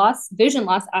severe vision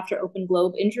loss after open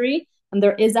globe injury, and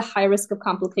there is a high risk of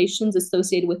complications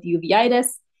associated with uveitis,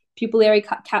 pupillary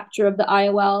capture of the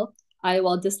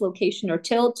IOL dislocation or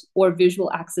tilt, or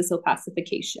visual axis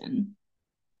opacification.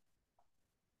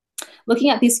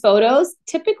 Looking at these photos,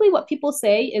 typically what people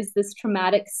say is this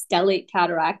traumatic stellate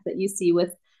cataract that you see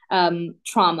with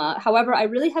trauma. However, I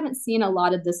really haven't seen a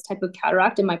lot of this type of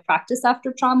cataract in my practice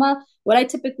after trauma. What I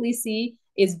typically see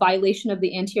is vilation of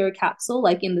the anterior capsule,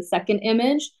 like in the second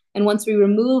image. And once we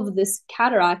remove this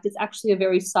cataract, it's actually a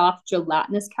very soft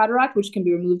gelatinous cataract, which can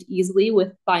be removed easily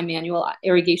with bimanual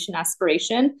irrigation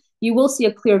aspiration. You will see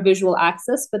a clear visual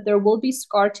axis, but there will be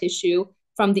scar tissue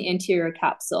from the anterior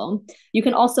capsule. You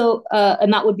can also,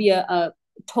 and that would be a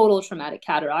total traumatic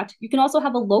cataract. You can also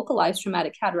have a localized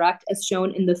traumatic cataract as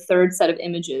shown in the third set of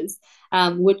images,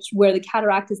 where the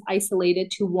cataract is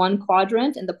isolated to one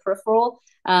quadrant in the peripheral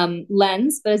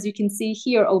lens. But as you can see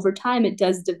here, over time, it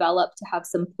does develop to have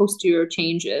some posterior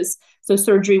changes. So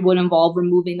surgery would involve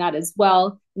removing that as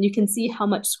well. And you can see how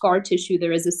much scar tissue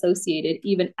there is associated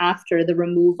even after the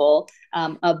removal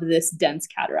of this dense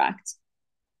cataract.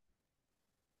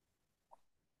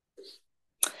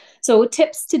 So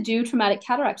tips to do traumatic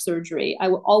cataract surgery. I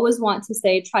will always want to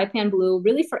say trypan blue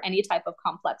really for any type of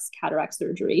complex cataract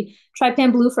surgery.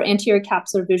 Trypan blue for anterior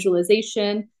capsular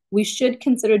visualization. We should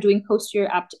consider doing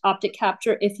posterior optic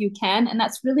capture if you can, and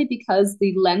that's really because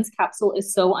the lens capsule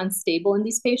is so unstable in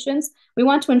these patients. We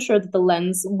want to ensure that the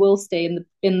lens will stay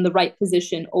in the right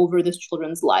position over this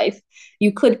children's life.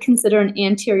 You could consider an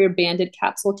anterior banded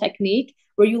capsule technique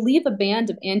where you leave a band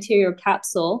of anterior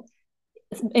capsule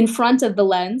in front of the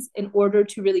lens in order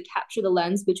to really capture the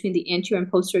lens between the anterior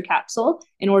and posterior capsule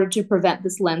in order to prevent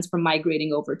this lens from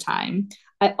migrating over time.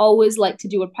 I always like to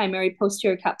do a primary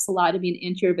posterior capsulotomy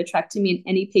and anterior vitrectomy in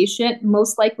any patient,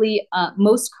 most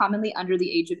commonly under the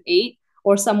age of 8,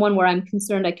 or someone where I'm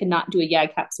concerned I cannot do a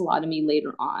YAG capsulotomy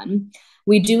later on.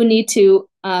 We do need to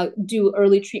do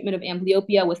early treatment of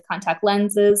amblyopia with contact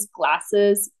lenses,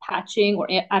 glasses, patching, or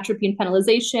atropine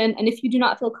penalization. And if you do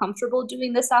not feel comfortable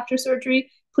doing this after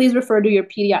surgery, please refer to your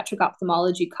pediatric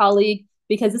ophthalmology colleague,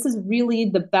 because this is really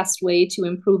the best way to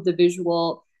improve the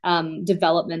visual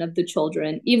development of the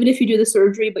children. Even if you do the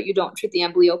surgery, but you don't treat the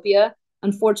amblyopia,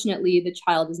 unfortunately, the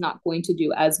child is not going to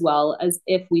do as well as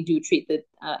if we do treat the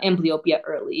amblyopia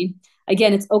early.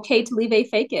 Again, it's okay to leave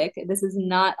aphakic. This is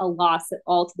not a loss at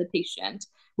all to the patient.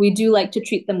 We do like to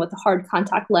treat them with a hard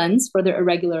contact lens for their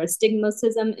irregular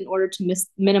astigmatism in order to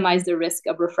minimize the risk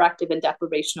of refractive and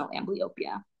deprivational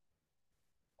amblyopia.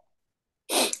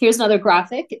 Here's another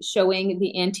graphic showing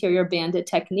the anterior banded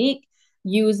technique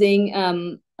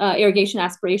using irrigation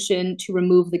aspiration to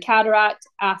remove the cataract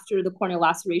after the corneal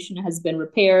laceration has been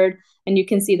repaired. And you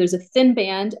can see there's a thin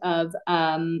band of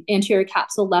anterior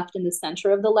capsule left in the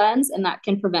center of the lens, and that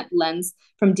can prevent lens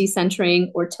from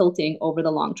decentering or tilting over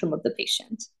the long term of the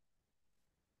patient.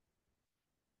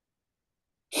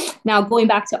 Now, going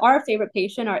back to our favorite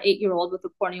patient, our 8-year-old with a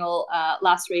corneal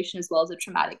laceration as well as a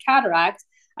traumatic cataract,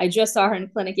 I just saw her in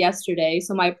clinic yesterday.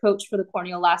 So my approach for the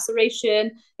corneal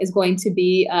laceration is going to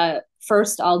be,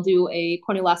 first, I'll do a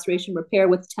corneal laceration repair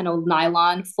with 10-0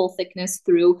 nylon, full thickness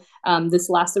through this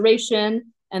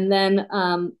laceration. And then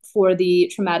for the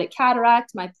traumatic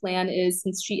cataract, my plan is,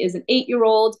 since she is an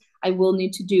 8-year-old, I will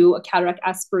need to do a cataract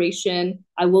aspiration.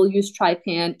 I will use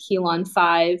Trypan Chelon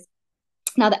 5.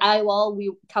 Now, the IOL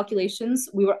calculations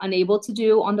we were unable to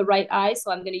do on the right eye,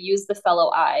 so I'm going to use the fellow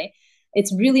eye.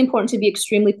 It's really important to be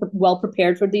extremely well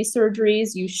prepared for these surgeries.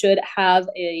 You should have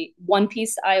a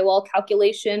one-piece IOL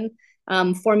calculation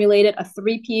formulated a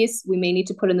 3-piece. We may need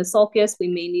to put in the sulcus. We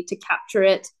may need to capture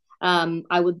it. I'm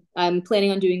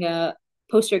planning on doing a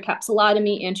posterior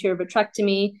capsulotomy, anterior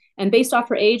vitrectomy, and based off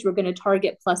her age, we're going to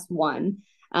target +1.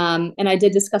 And I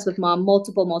did discuss with mom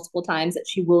multiple times that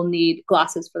she will need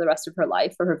glasses for the rest of her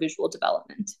life for her visual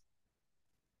development.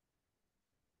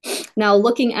 Now,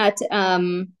 looking at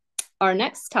our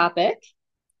next topic,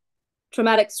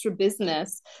 traumatic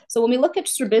strabismus. So when we look at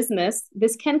strabismus,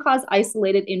 this can cause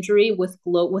isolated injury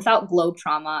without globe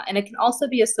trauma, and it can also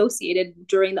be associated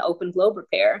during the open globe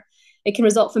repair. It can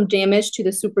result from damage to the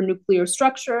supranuclear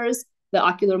structures, the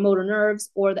ocular motor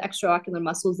nerves, or the extraocular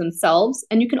muscles themselves.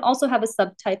 And you can also have a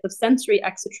subtype of sensory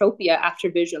exotropia after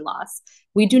vision loss.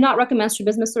 We do not recommend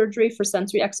strabismus surgery for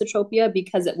sensory exotropia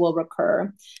because it will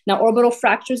recur. Now, orbital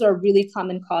fractures are a really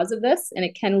common cause of this, and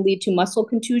it can lead to muscle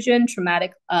contusion,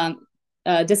 traumatic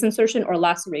disinsertion, or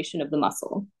laceration of the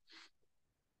muscle.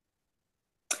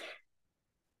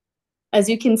 As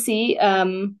you can see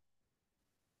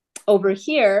over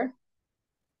here,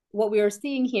 what we are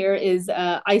seeing here is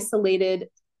isolated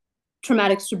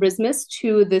traumatic strabismus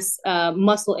to this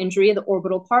muscle injury, the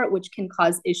orbital part, which can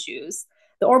cause issues.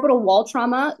 The orbital wall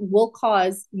trauma will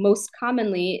cause most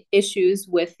commonly issues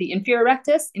with the inferior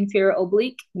rectus, inferior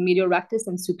oblique, medial rectus,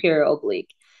 and superior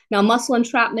oblique. Now, muscle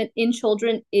entrapment in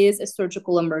children is a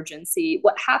surgical emergency.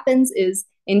 What happens is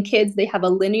in kids, they have a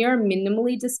linear,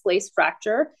 minimally displaced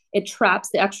fracture. It traps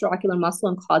the extraocular muscle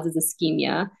and causes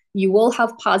ischemia. You will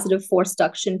have positive force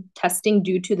duction testing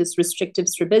due to this restrictive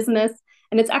strabismus,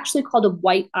 and it's actually called a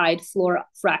white-eyed floor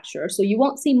fracture. So you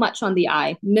won't see much on the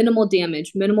eye, minimal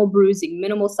damage, minimal bruising,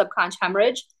 minimal subconch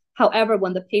hemorrhage. However,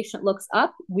 when the patient looks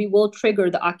up, we will trigger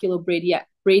the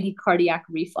oculobradycardiac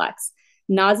reflex.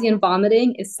 Nausea and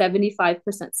vomiting is 75%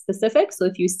 specific. So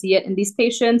if you see it in these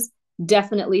patients,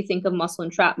 definitely think of muscle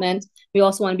entrapment. We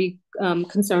also want to be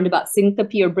concerned about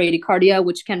syncope or bradycardia,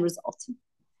 which can result.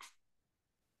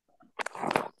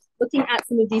 Looking at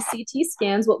some of these CT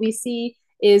scans, what we see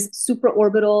is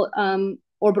supraorbital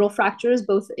orbital fractures,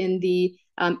 both in the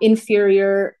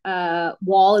inferior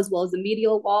wall as well as the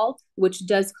medial wall, which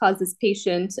does cause this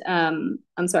patient, I'm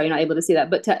sorry, you're not able to see that,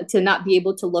 but to not be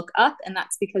able to look up. And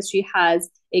that's because she has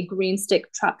a green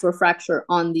stick trapdoor fracture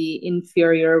on the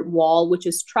inferior wall, which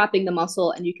is trapping the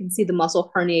muscle. And you can see the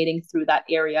muscle herniating through that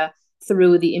area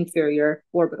through the inferior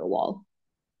orbital wall.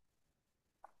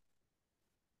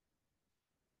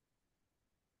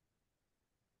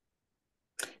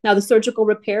 Now, the surgical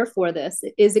repair for this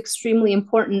is extremely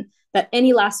important that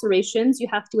any lacerations, you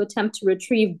have to attempt to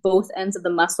retrieve both ends of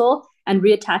the muscle and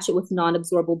reattach it with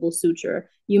non-absorbable suture.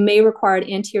 You may require an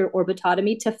anterior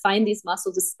orbitotomy to find these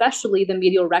muscles, especially the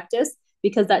medial rectus,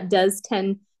 because that does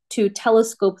tend to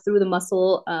telescope through the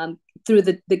muscle, through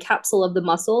the capsule of the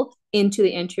muscle into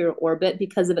the anterior orbit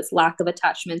because of its lack of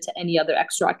attachment to any other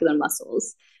extraocular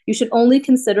muscles. You should only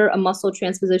consider a muscle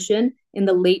transposition in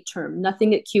the late term,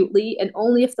 nothing acutely, and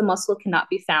only if the muscle cannot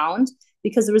be found,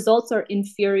 because the results are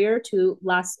inferior to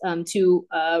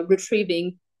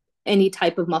retrieving any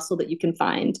type of muscle that you can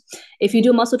find. If you do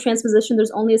a muscle transposition,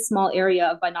 there's only a small area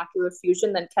of binocular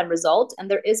fusion that can result, and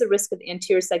there is a risk of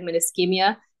anterior segment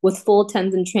ischemia with full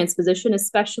tendon transposition,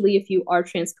 especially if you are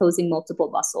transposing multiple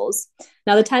muscles.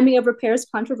 Now, the timing of repair is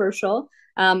controversial.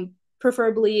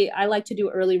 Preferably, I like to do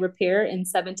early repair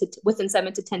within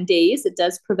 7 to 10 days. It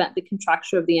does prevent the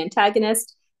contracture of the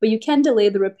antagonist, but you can delay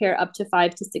the repair up to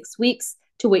 5 to 6 weeks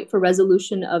to wait for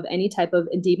resolution of any type of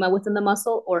edema within the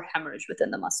muscle or hemorrhage within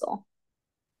the muscle.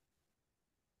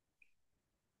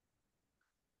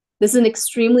 This is an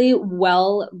extremely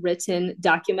well-written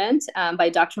document by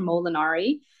Dr.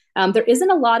 Molinari. There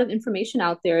isn't a lot of information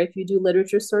out there if you do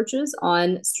literature searches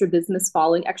on strabismus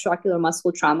following extraocular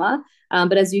muscle trauma.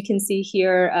 But as you can see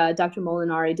here, Dr.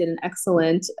 Molinari did an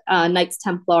excellent Knights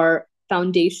Templar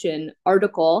Foundation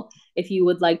article. If you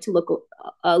would like to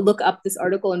look up this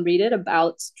article and read it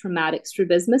about traumatic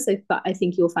strabismus, I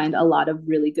think you'll find a lot of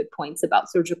really good points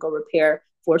about surgical repair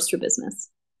for strabismus.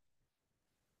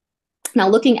 Now,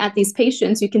 looking at these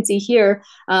patients, you can see here,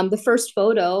 the first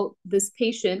photo, this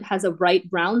patient has a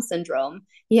Wright-Brown syndrome.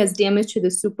 He has damage to the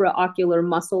supraocular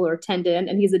muscle or tendon,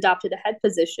 and he's adopted a head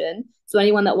position. So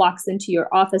anyone that walks into your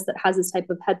office that has this type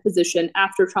of head position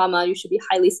after trauma, you should be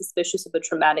highly suspicious of a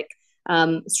traumatic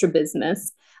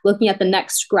strabismus. Looking at the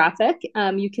next graphic,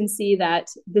 you can see that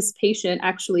this patient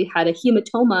actually had a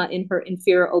hematoma in her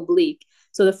inferior oblique.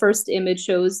 So the first image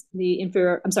shows the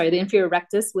inferior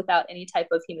rectus without any type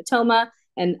of hematoma.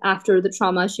 And after the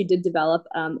trauma, she did develop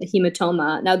a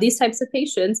hematoma. Now, these types of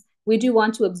patients, we do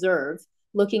want to observe.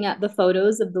 Looking at the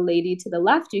photos of the lady to the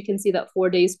left, you can see that 4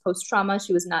 days post-trauma,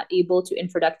 she was not able to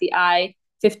infraduct the eye.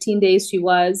 15 days she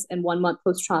was, and 1 month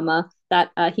post-trauma,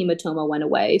 that hematoma went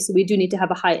away. So we do need to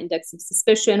have a high index of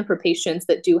suspicion for patients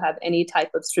that do have any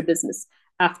type of strabismus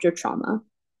after trauma.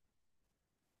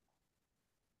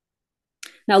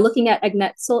 Now, looking at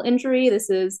adnexal injury, this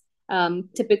is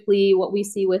typically what we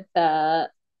see with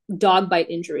dog bite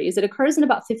injuries. It occurs in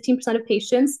about 15% of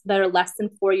patients that are less than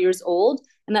 4 years old,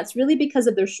 and that's really because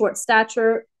of their short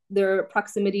stature, their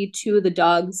proximity to the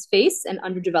dog's face, and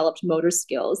underdeveloped motor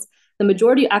skills. The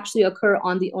majority actually occur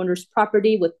on the owner's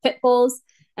property with pit bulls,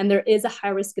 and there is a high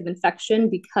risk of infection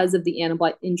because of the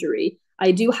antibiotic injury.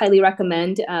 I do highly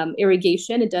recommend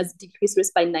irrigation. It does decrease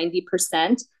risk by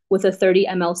 90% with a 30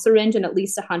 ml syringe and at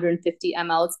least 150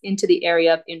 ml into the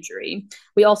area of injury.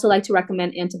 We also like to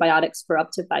recommend antibiotics for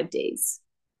up to 5 days.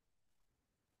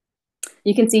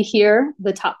 You can see here,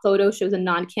 the top photo shows a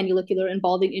non-cannulicular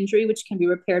involving injury, which can be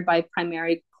repaired by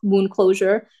primary wound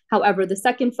closure. However, the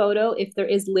second photo, if there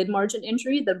is lid margin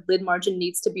injury, the lid margin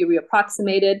needs to be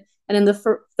reapproximated. And in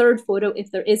the third photo,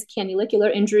 if there is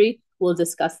cannulicular injury, we'll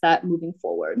discuss that moving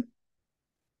forward.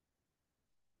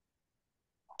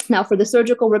 Now, for the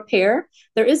surgical repair,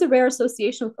 there is a rare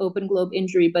association with open globe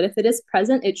injury, but if it is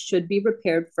present, it should be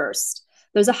repaired first.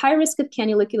 There's a high risk of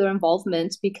cannulicular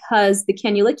involvement because the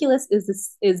cannuliculus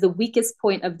is the weakest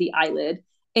point of the eyelid.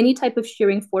 Any type of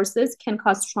shearing forces can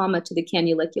cause trauma to the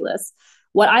cannuliculus.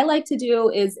 What I like to do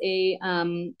is a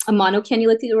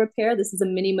monocannulicular repair. This is a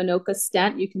mini Minoka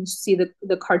stent. You can see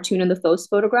the cartoon in the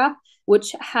photograph,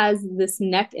 which has this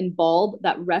neck and bulb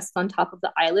that rests on top of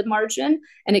the eyelid margin,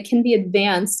 and it can be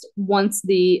advanced once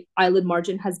the eyelid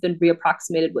margin has been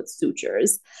reapproximated with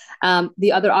sutures.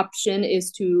 The other option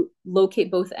is to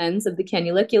locate both ends of the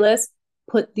cannuliculus,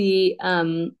 put the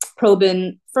probe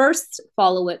in first,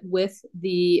 follow it with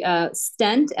the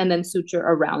stent, and then suture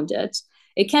around it.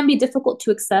 It can be difficult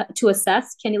to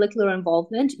assess cannulicular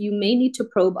involvement. You may need to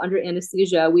probe under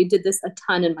anesthesia. We did this a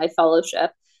ton in my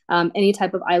fellowship. Any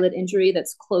type of eyelid injury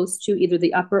that's close to either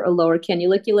the upper or lower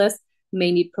cannuliculus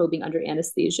may need probing under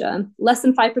anesthesia. Less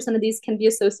than 5% of these can be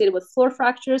associated with floor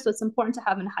fractures, so it's important to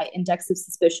have a high index of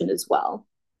suspicion as well.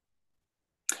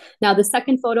 Now, the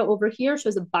second photo over here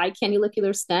shows a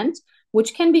bicannulicular stent,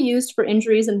 which can be used for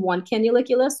injuries in one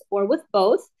cannuliculus or with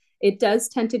both. It does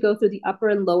tend to go through the upper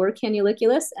and lower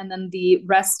cannuliculus, and then the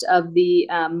rest of the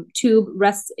tube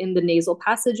rests in the nasal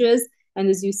passages. And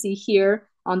as you see here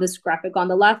on this graphic on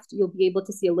the left, you'll be able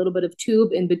to see a little bit of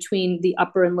tube in between the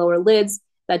upper and lower lids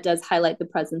that does highlight the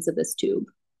presence of this tube.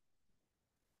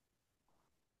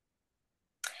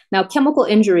 Now, chemical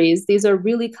injuries, these are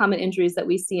really common injuries that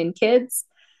we see in kids.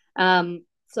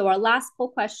 So our last poll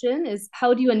question is,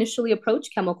 how do you initially approach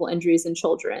chemical injuries in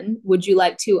children? Would you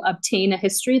like to obtain a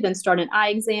history, then start an eye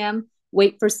exam,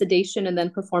 wait for sedation, and then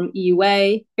perform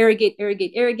EUA,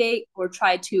 irrigate, or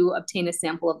try to obtain a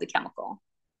sample of the chemical?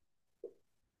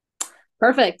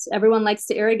 Perfect. Everyone likes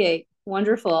to irrigate.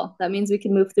 Wonderful. That means we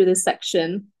can move through this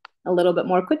section a little bit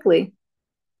more quickly.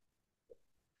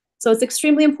 So it's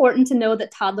extremely important to know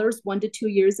that toddlers 1 to 2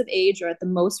 years of age are at the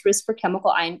most risk for chemical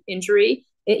eye injury,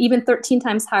 even 13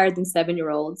 times higher than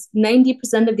 7-year-olds.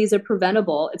 90% of these are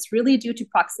preventable. It's really due to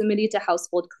proximity to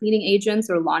household cleaning agents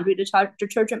or laundry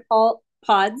detergent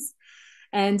pods.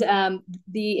 And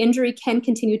the injury can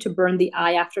continue to burn the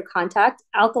eye after contact.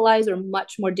 Alkalis are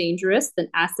much more dangerous than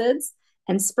acids.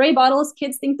 And spray bottles,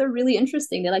 kids think they're really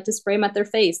interesting. They like to spray them at their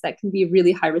face. That can be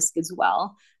really high risk as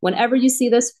well. Whenever you see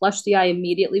this, flush the eye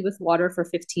immediately with water for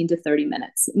 15 to 30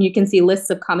 minutes. And you can see lists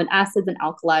of common acids and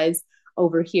alkalis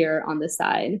over here on the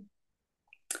side.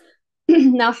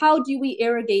 Now, how do we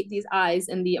irrigate these eyes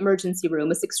in the emergency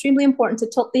room? It's extremely important to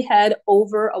tilt the head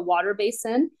over a water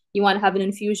basin. You want to have an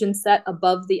infusion set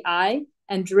above the eye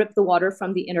and drip the water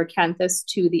from the inner canthus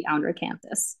to the outer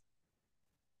canthus.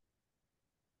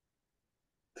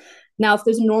 Now, if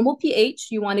there's a normal pH,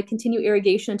 you want to continue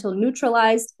irrigation until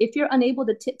neutralized. If you're unable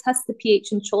to test the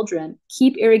pH in children,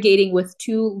 keep irrigating with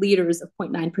 2 liters of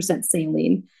 0.9%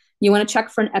 saline. You want to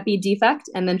check for an epi defect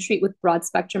and then treat with broad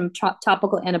spectrum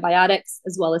topical antibiotics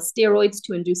as well as steroids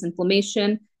to induce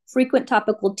inflammation, frequent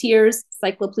topical tears,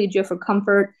 cycloplegia for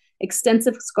comfort.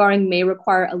 Extensive scarring may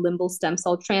require a limbal stem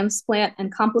cell transplant,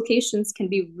 and complications can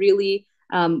be really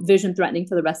vision threatening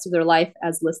for the rest of their life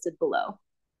as listed below.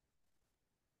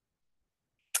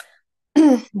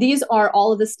 These are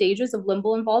all of the stages of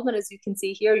limbal involvement. As you can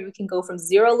see here, you can go from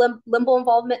 0 limbal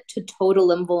involvement to total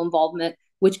limbal involvement,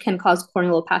 which can cause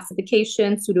corneal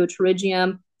opacification,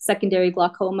 pseudopterygium, secondary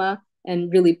glaucoma,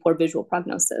 and really poor visual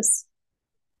prognosis.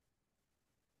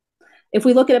 If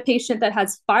we look at a patient that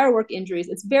has firework injuries,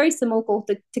 it's very similar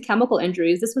to chemical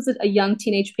injuries. This was a young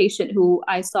teenage patient who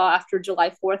I saw after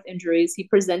July 4th injuries. He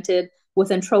presented with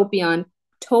entropion,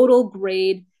 total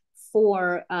grade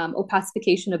 4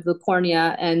 opacification of the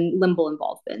cornea and limbal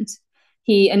involvement.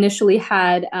 He initially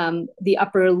had the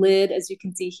upper lid, as you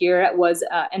can see here, it was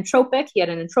entropic. He had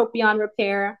an entropion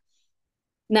repair.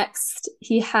 Next,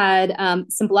 he had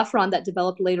symblepharon that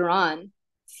developed later on.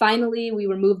 Finally, we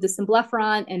removed the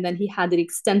symblepharon, and then he had the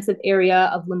extensive area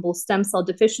of limbal stem cell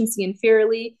deficiency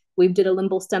inferiorly. We did a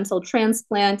limbal stem cell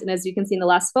transplant, and as you can see in the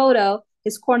last photo,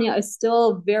 his cornea is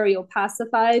still very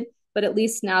opacified, but at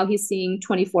least now he's seeing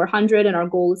 2400, and our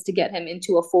goal is to get him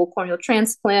into a full corneal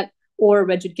transplant or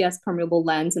rigid gas permeable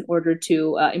lens in order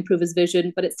to improve his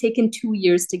vision. But it's taken 2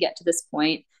 years to get to this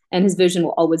point, and his vision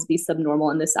will always be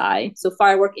subnormal in this eye. So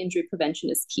firework injury prevention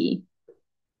is key.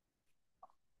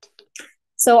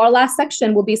 So our last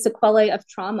section will be sequelae of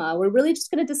trauma. We're really just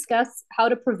going to discuss how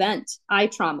to prevent eye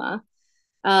trauma.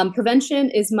 Prevention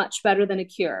is much better than a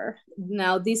cure.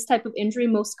 Now, this type of injury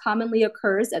most commonly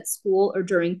occurs at school or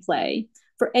during play.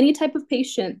 For any type of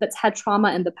patient that's had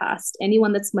trauma in the past,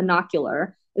 anyone that's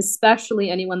monocular,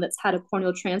 especially anyone that's had a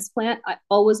corneal transplant, I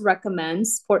always recommend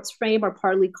sports frame or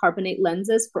polycarbonate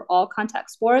lenses for all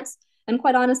contact sports. And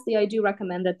quite honestly, I do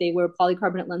recommend that they wear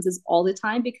polycarbonate lenses all the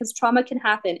time because trauma can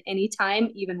happen anytime,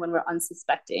 even when we're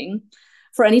unsuspecting.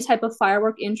 For any type of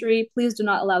firework injury, please do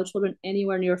not allow children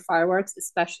anywhere near fireworks,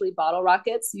 especially bottle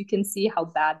rockets. You can see how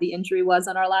bad the injury was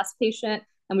on our last patient,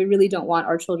 and we really don't want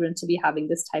our children to be having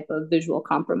this type of visual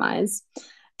compromise.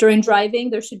 During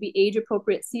driving, there should be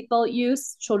age-appropriate seatbelt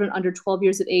use. Children under 12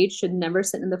 years of age should never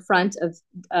sit in the front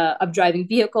of driving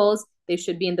vehicles. They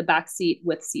should be in the back seat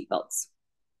with seatbelts.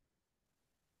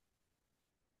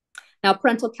 Now,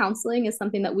 parental counseling is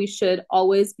something that we should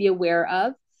always be aware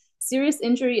of. Serious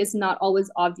injury is not always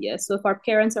obvious. So if our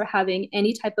parents are having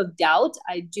any type of doubt,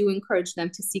 I do encourage them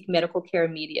to seek medical care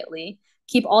immediately.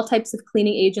 Keep all types of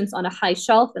cleaning agents on a high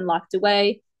shelf and locked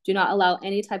away. Do not allow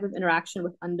any type of interaction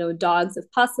with unknown dogs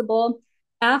if possible.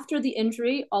 After the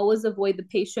injury, always avoid the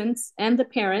patients and the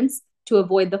parents to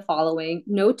avoid the following: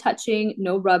 no touching,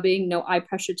 no rubbing, no eye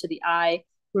pressure to the eye.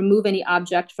 Remove any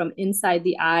object from inside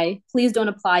the eye. Please don't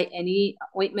apply any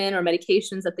ointment or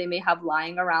medications that they may have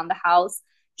lying around the house.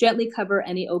 Gently cover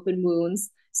any open wounds.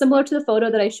 Similar to the photo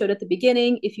that I showed at the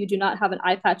beginning, if you do not have an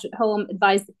eye patch at home,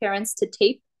 advise the parents to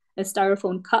tape a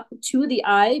styrofoam cup to the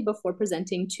eye before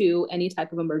presenting to any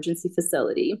type of emergency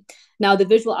facility. Now, the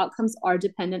visual outcomes are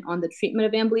dependent on the treatment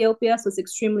of amblyopia, so it's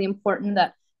extremely important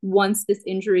that once this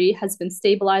injury has been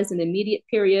stabilized in the immediate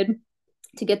period,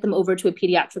 to get them over to a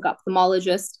pediatric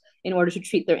ophthalmologist in order to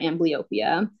treat their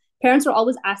amblyopia. Parents are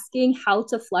always asking how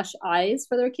to flush eyes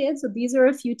for their kids, so these are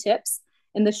a few tips.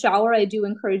 In the shower, I do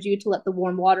encourage you to let the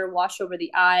warm water wash over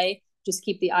the eye. Just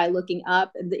keep the eye looking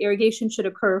up, and the irrigation should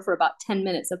occur for about 10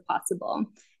 minutes if possible.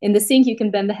 In the sink, you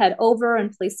can bend the head over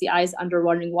and place the eyes under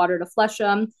running water to flush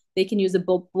them. They can use a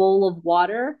bowl of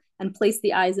water and place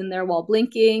the eyes in there while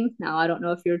blinking. Now, I don't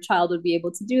know if your child would be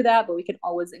able to do that, but we can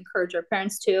always encourage our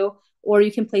parents to. Or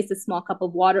you can place a small cup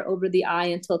of water over the eye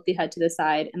and tilt the head to the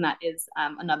side, and that is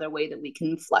another way that we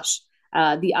can flush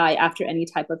the eye after any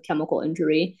type of chemical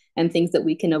injury and things that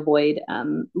we can avoid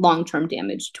long-term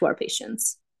damage to our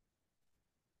patients.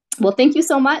 Well, thank you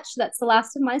so much. That's the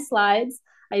last of my slides.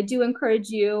 I do encourage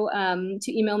you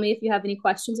to email me if you have any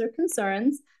questions or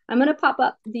concerns. I'm going to pop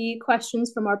up the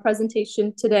questions from our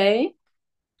presentation today.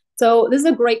 So this is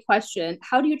a great question.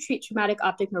 How do you treat traumatic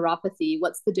optic neuropathy?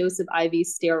 What's the dose of IV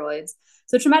steroids?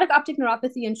 So traumatic optic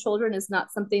neuropathy in children is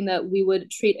not something that we would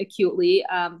treat acutely.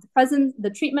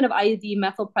 The treatment of IV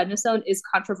methylprednisone is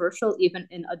controversial even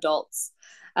in adults.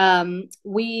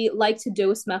 We like to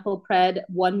dose methylpred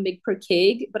 1 mg per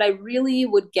kg, but I really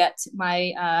would get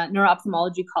my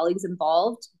neuro-ophthalmology colleagues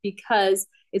involved because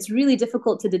it's really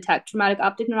difficult to detect traumatic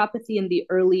optic neuropathy in the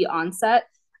early onset.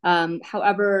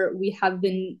 However, we have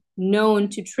been known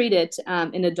to treat it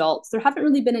in adults. There haven't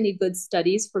really been any good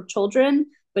studies for children,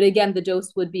 but again, the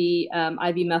dose would be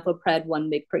IV methylpred 1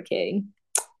 mg per kg.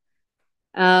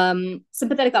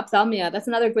 Sympathetic ophthalmia, that's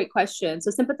another great question.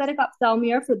 So sympathetic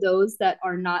ophthalmia, for those that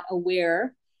are not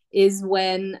aware, is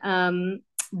when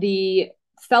the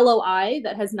fellow eye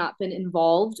that has not been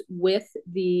involved with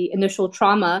the initial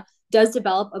trauma does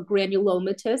develop a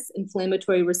granulomatous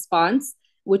inflammatory response,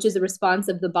 which is a response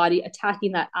of the body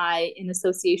attacking that eye in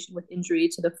association with injury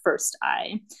to the first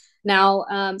eye. Now,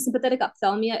 sympathetic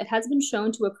ophthalmia, it has been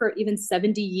shown to occur even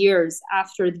 70 years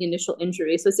after the initial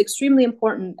injury. So it's extremely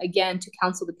important, again, to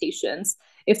counsel the patients.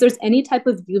 If there's any type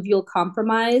of uveal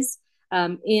compromise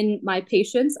in my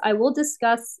patients, I will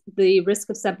discuss the risk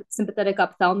of sympathetic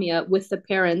ophthalmia with the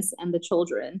parents and the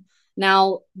children.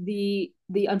 Now, the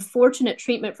unfortunate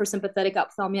treatment for sympathetic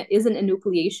ophthalmia is an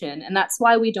enucleation, and that's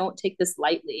why we don't take this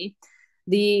lightly.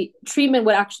 The treatment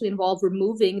would actually involve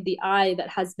removing the eye that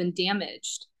has been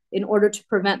damaged in order to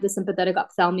prevent the sympathetic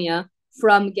ophthalmia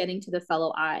from getting to the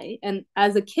fellow eye. And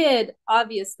as a kid,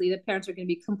 obviously, the parents are going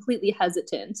to be completely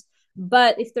hesitant.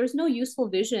 But if there's no useful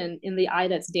vision in the eye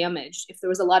that's damaged, if there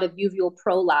was a lot of uveal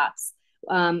prolapse,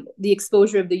 the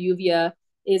exposure of the uvea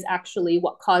is actually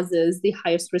what causes the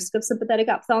highest risk of sympathetic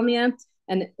ophthalmia.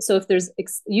 And so if there's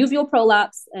uveal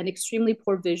prolapse and extremely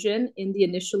poor vision in the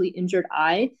initially injured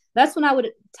eye, that's when I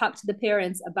would talk to the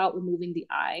parents about removing the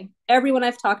eye. Everyone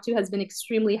I've talked to has been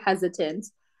extremely hesitant.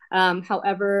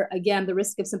 However, again, the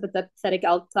risk of sympathetic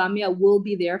ophthalmia will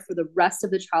be there for the rest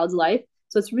of the child's life.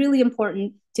 So it's really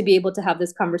important to be able to have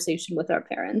this conversation with our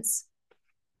parents.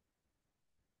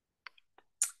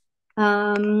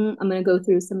 I'm going to go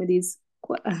through some of these.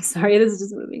 Sorry, this is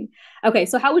just moving. Okay,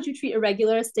 so how would you treat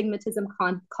irregular astigmatism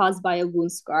caused by a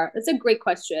wound scar? That's a great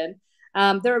question.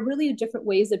 There are really different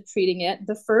ways of treating it.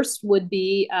 The first would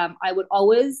be, I would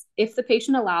always, if the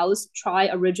patient allows, try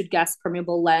a rigid gas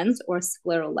permeable lens or a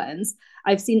scleral lens.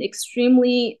 I've seen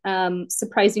extremely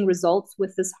surprising results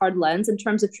with this hard lens in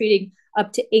terms of treating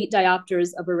up to 8 diopters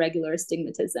of irregular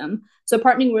astigmatism. So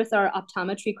partnering with our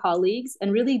optometry colleagues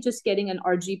and really just getting an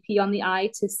RGP on the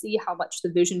eye to see how much the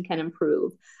vision can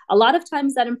improve. A lot of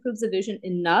times that improves the vision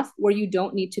enough where you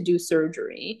don't need to do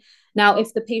surgery. Now,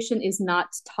 if the patient is not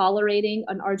tolerating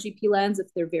an RGP lens,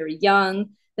 if they're very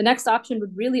young, the next option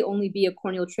would really only be a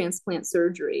corneal transplant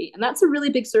surgery. And that's a really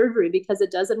big surgery because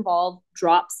it does involve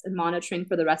drops and monitoring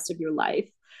for the rest of your life.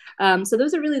 So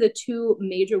those are really the 2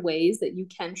 major ways that you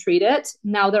can treat it.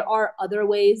 Now, there are other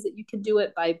ways that you can do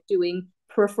it by doing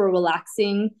peripheral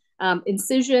relaxing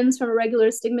incisions from irregular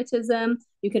astigmatism.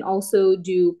 You can also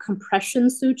do compression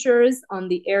sutures on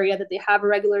the area that they have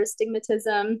irregular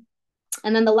astigmatism.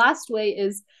 And then the last way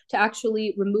is to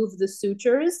actually remove the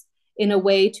sutures in a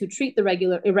way to treat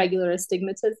the irregular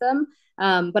astigmatism.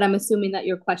 But I'm assuming that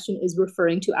your question is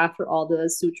referring to after all the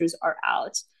sutures are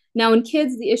out. Now, in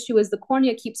kids, the issue is the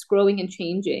cornea keeps growing and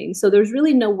changing. So there's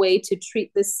really no way to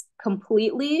treat this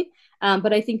completely.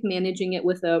 But I think managing it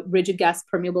with a rigid gas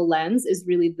permeable lens is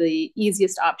really the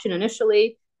easiest option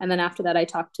initially. And then after that, I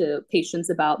talk to patients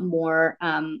about more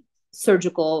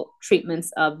surgical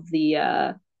treatments of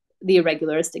the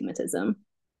irregular astigmatism.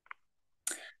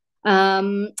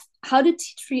 How to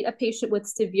treat a patient with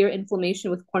severe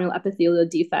inflammation with corneal epithelial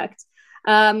defect?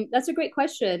 That's a great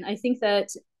question. I think that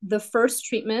the first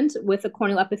treatment with a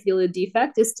corneal epithelial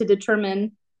defect is to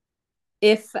determine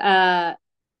if,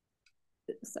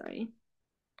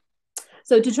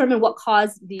 determine what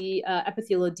caused the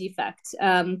epithelial defect.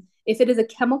 If it is a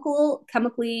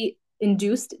chemically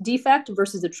induced defect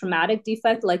versus a traumatic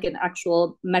defect, like an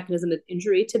actual mechanism of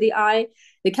injury to the eye,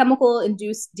 the chemical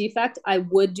induced defect, I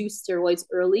would do steroids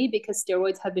early because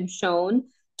steroids have been shown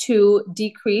to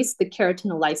decrease the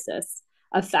keratinolysis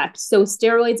effect. So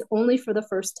steroids only for the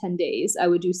first 10 days. I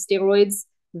would do steroids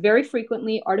very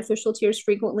frequently, artificial tears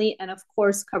frequently, and of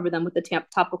course, cover them with the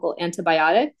topical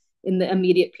antibiotic in the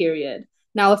immediate period.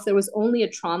 Now, if there was only a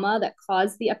trauma that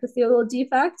caused the epithelial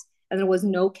defect and there was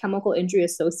no chemical injury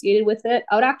associated with it,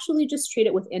 I would actually just treat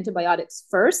it with antibiotics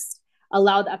first,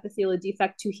 allow the epithelial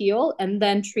defect to heal, and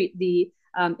then treat the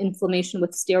inflammation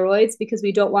with steroids because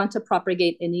we don't want to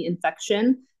propagate any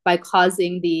infection by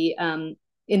causing the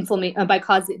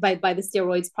by the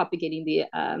steroids propagating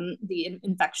the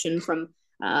infection from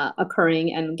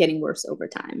occurring and getting worse over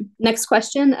time. Next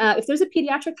question, if there's a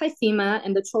pediatric hyphema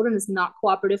and the children is not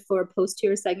cooperative for a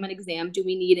posterior segment exam, do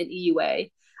we need an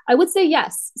EUA? I would say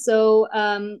yes. So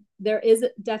there is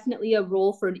definitely a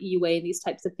role for an EUA in these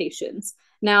types of patients.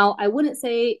 Now, I wouldn't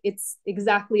say it's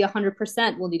exactly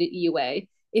 100% will need an EUA.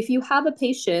 If you have a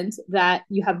patient that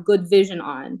you have good vision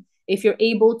on, if you're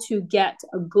able to get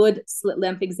a good slit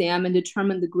lamp exam and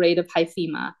determine the grade of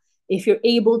hyphema, if you're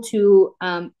able to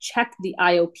check the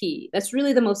IOP, that's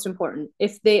really the most important.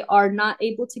 If they are not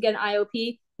able to get an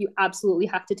IOP, you absolutely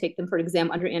have to take them for an exam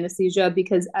under anesthesia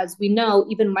because, as we know,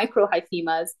 even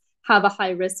microhyphemas have a high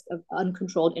risk of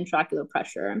uncontrolled intraocular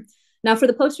pressure. Now, for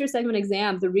the posterior segment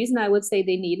exam, the reason I would say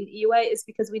they need an EUA is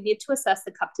because we need to assess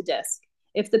the cup to disc.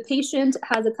 If the patient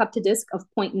has a cup to disc of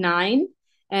 0.9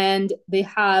 and they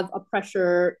have a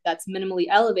pressure that's minimally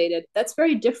elevated, that's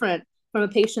very different from a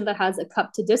patient that has a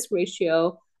cup to disc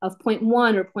ratio of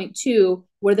 0.1 or 0.2,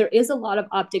 where there is a lot of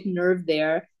optic nerve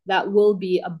there that will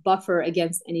be a buffer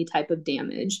against any type of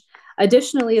damage.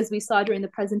 Additionally, as we saw during the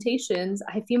presentations,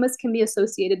 hyphemas can be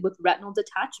associated with retinal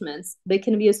detachments. They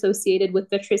can be associated with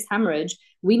vitreous hemorrhage.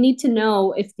 We need to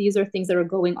know if these are things that are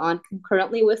going on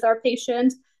concurrently with our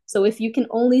patient. So if you can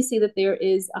only see that there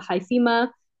is a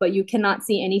hyphema, but you cannot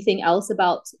see anything else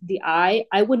about the eye,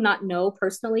 I would not know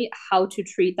personally how to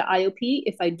treat the IOP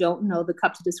if I don't know the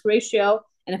cup to disc ratio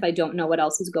and if I don't know what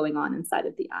else is going on inside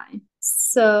of the eye.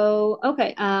 So,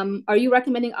 okay, are you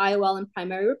recommending IOL in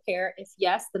primary repair? If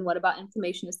yes, then what about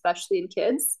inflammation, especially in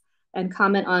kids? And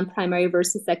comment on primary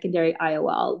versus secondary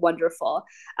IOL. Wonderful.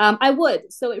 I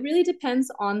would. So it really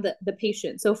depends on the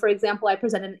patient. So for example, I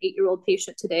presented an 8-year-old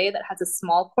patient today that has a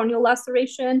small corneal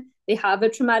laceration. They have a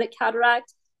traumatic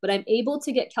cataract, but I'm able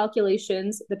to get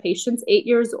calculations. The patient's 8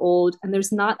 years old and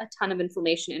there's not a ton of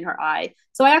inflammation in her eye.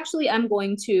 So I actually am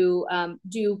going to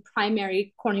do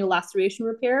primary corneal laceration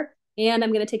repair, and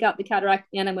I'm going to take out the cataract,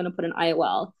 and I'm going to put an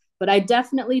IOL. But I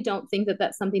definitely don't think that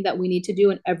that's something that we need to do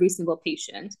in every single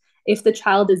patient. If the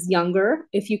child is younger,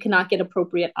 if you cannot get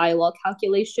appropriate IOL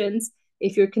calculations,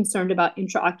 if you're concerned about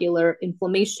intraocular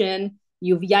inflammation,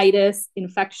 uveitis,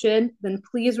 infection, then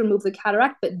please remove the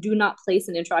cataract, but do not place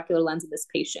an intraocular lens in this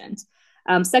patient.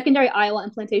 Secondary IOL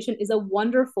implantation is a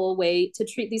wonderful way to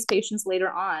treat these patients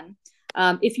later on.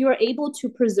 If you are able to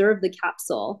preserve the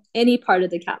capsule, any part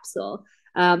of the capsule,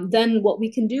 then what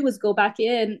we can do is go back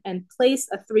in and place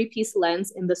a 3-piece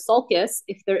lens in the sulcus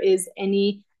if there is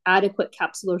any adequate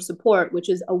capsular support, which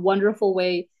is a wonderful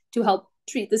way to help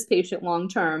treat this patient long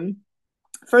term.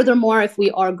 Furthermore, if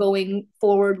we are going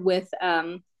forward with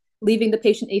leaving the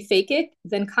patient aphakic,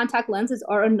 then contact lenses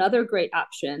are another great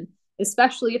option,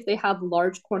 especially if they have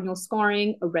large corneal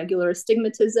scarring, irregular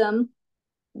astigmatism.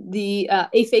 The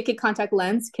aphakic contact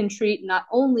lens can treat not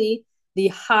only the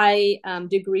high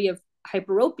degree of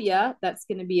hyperopia that's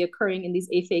going to be occurring in these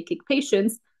aphakic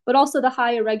patients, but also the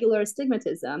high irregular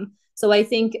astigmatism. So I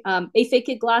think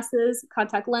aphakic glasses,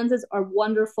 contact lenses are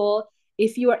wonderful.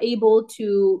 If you are able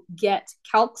to get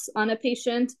calcs on a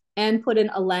patient and put in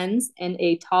a lens in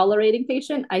a tolerating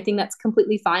patient, I think that's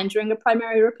completely fine during a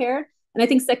primary repair. And I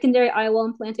think secondary IOL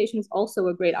implantation is also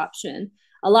a great option.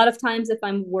 A lot of times, if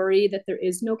I'm worried that there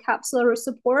is no capsular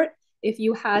support, if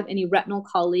you have any retinal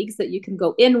colleagues that you can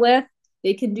go in with,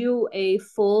 they can do a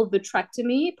full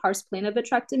vitrectomy, pars plana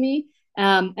vitrectomy,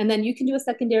 and then you can do a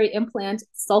secondary implant,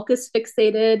 sulcus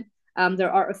fixated.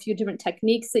 There are a few different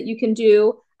techniques that you can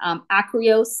do.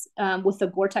 Acryos with a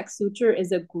vortex suture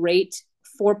is a great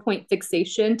 4-point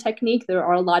fixation technique. There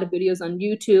are a lot of videos on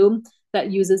YouTube that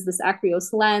uses this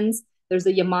acryos lens. There's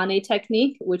a Yamane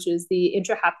technique, which is the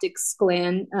intrahaptic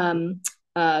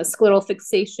scleral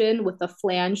fixation with a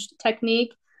flanged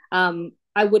technique.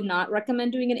 I would not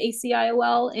recommend doing an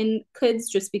ACIOL in kids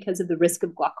just because of the risk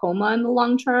of glaucoma in the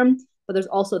long term. But there's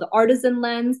also the artisan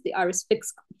lens, the iris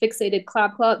fixated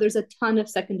clap clout. There's a ton of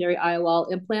secondary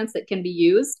IOL implants that can be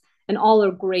used, and all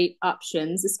are great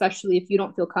options, especially if you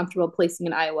don't feel comfortable placing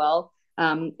an IOL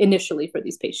initially for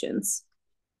these patients.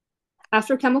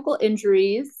 After chemical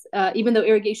injuries, even though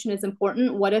irrigation is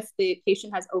important, what if the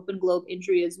patient has open globe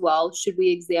injury as well? Should we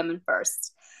examine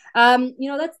first?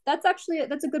 That's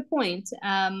a good point.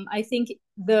 I think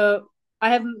I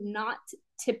have not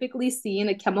typically seen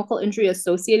a chemical injury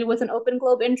associated with an open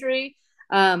globe injury.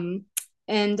 And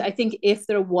I think if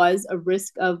there was a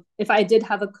risk if I did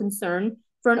have a concern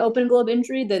for an open globe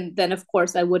injury, then of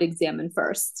course I would examine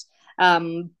first.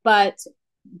 But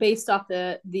based off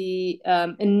the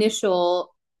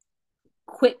initial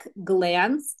quick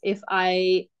glance, if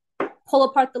I pull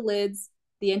apart the lids,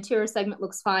 the anterior segment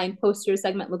looks fine, posterior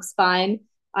segment looks fine,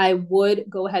 I would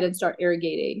go ahead and start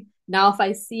irrigating. Now, if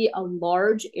I see a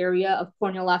large area of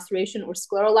corneal laceration or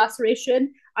scleral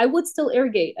laceration, I would still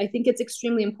irrigate. I think it's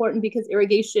extremely important because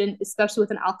irrigation, especially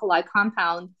with an alkali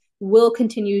compound, will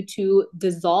continue to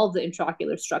dissolve the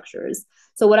intraocular structures.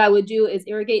 So what I would do is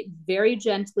irrigate very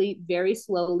gently, very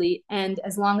slowly, and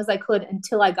as long as I could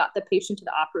until I got the patient to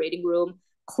the operating room,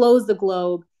 close the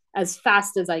globe as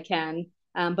fast as I can.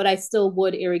 But I still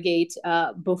would irrigate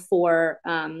before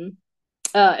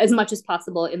as much as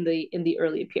possible in the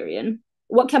early period.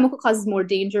 What chemical causes more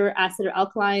danger, acid or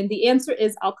alkaline? The answer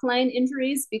is alkaline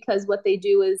injuries, because what they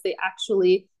do is they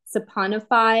actually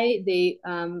saponify. They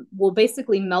will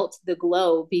basically melt the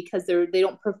globe because they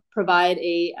don't provide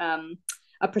a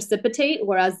precipitate,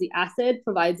 whereas the acid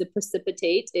provides a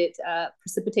precipitate. It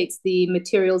precipitates the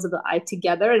materials of the eye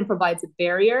together and provides a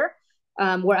barrier,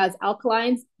 whereas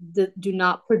alkalines do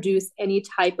not produce any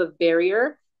type of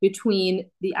barrier between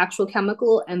the actual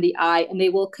chemical and the eye, and they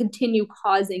will continue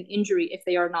causing injury if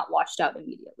they are not washed out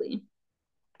immediately.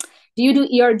 Do you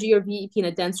do ERG or VEP in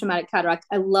a dense traumatic cataract?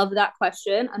 I love that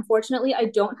question. Unfortunately, I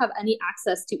don't have any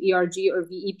access to ERG or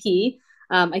VEP.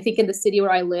 I think in the city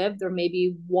where I live, there may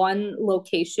be one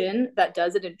location that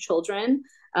does it in children,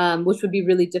 which would be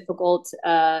really difficult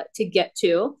to get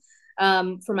to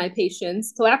for my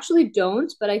patients. So I actually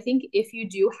don't, but I think if you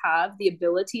do have the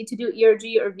ability to do ERG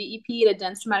or VEP in a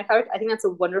dense traumatic cataract, I think that's a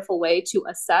wonderful way to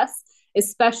assess,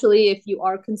 especially if you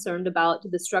are concerned about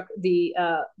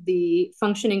the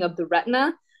functioning of the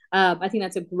retina. I think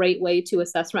that's a great way to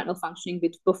assess retinal functioning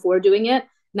before doing it.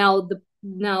 Now,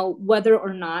 whether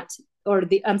or not, or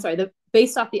the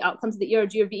based off the outcomes of the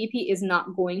ERG or VEP is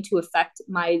not going to affect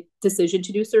my decision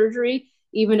to do surgery.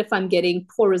 Even if I'm getting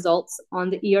poor results on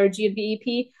the ERG and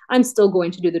VEP, I'm still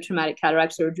going to do the traumatic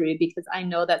cataract surgery because I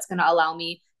know that's going to allow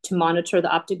me to monitor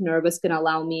the optic nerve. It's going to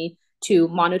allow me to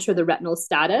monitor the retinal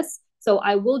status. So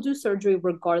I will do surgery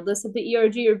regardless of the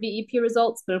ERG or VEP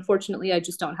results, but unfortunately, I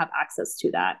just don't have access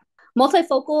to that.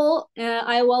 Multifocal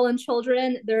IOL in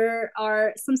children, there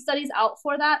are some studies out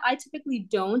for that. I typically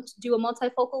don't do a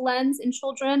multifocal lens in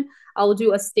children. I will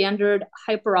do a standard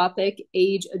hyperopic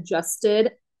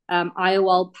age-adjusted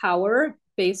IOL power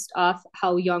based off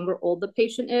how young or old the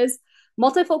patient is.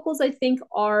 Multifocals, I think,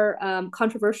 are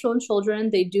controversial in children.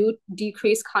 They do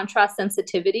decrease contrast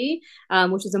sensitivity,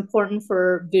 which is important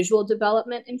for visual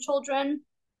development in children.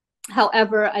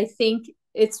 However, I think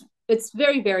it's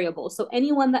very variable. So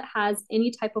anyone that has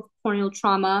any type of corneal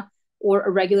trauma or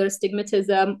irregular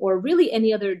astigmatism or really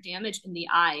any other damage in the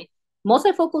eye,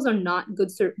 multifocals are not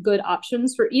good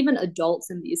options for even adults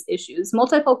in these issues.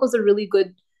 Multifocals are really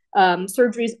good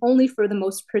surgeries only for the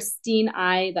most pristine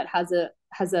eye that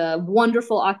has a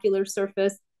wonderful ocular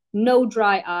surface, no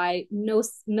dry eye,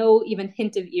 no even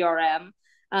hint of ERM.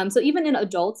 So even in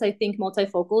adults, I think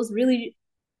multifocals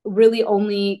really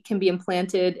only can be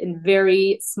implanted in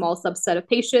very small subset of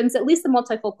patients, at least the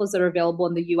multifocals that are available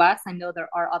in the US. I know there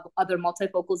are other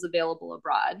multifocals available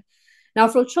abroad. Now,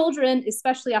 for children,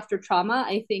 especially after trauma,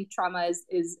 I think trauma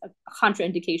is a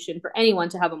contraindication for anyone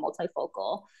to have a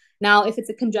multifocal. Now, if it's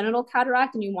a congenital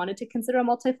cataract and you wanted to consider a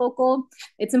multifocal,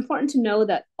 it's important to know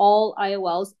that all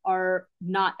IOLs are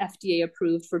not FDA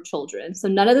approved for children. So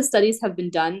none of the studies have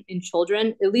been done in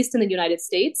children, at least in the United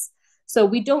States. So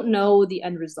we don't know the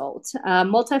end result.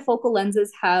 Multifocal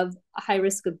lenses have a high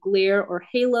risk of glare or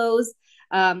halos.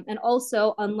 And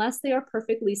also, unless they are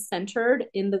perfectly centered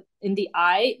in the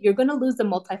eye, you're going to lose the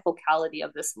multifocality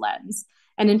of this lens.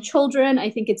 And in children, I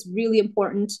think it's really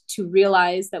important to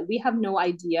realize that we have no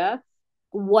idea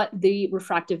what the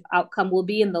refractive outcome will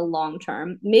be in the long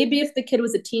term. Maybe if the kid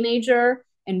was a teenager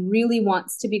and really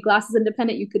wants to be glasses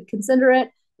independent, you could consider it.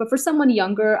 But for someone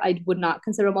younger, I would not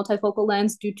consider a multifocal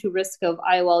lens due to risk of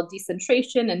IOL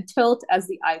decentration and tilt as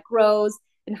the eye grows,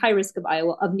 and high risk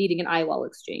of needing an IOL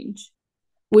exchange.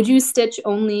 Would you stitch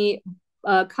only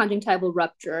conjunctival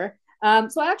rupture?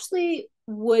 So I actually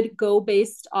would go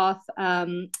based off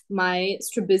my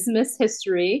strabismus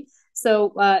history.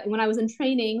 So when I was in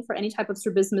training for any type of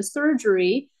strabismus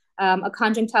surgery, a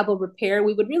conjunctival repair,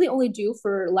 we would really only do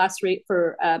for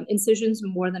incisions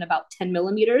more than about 10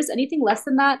 millimeters. Anything less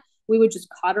than that, we would just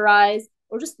cauterize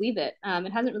or just leave it.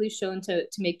 It hasn't really shown to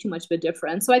make too much of a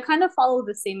difference. So I kind of follow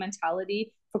the same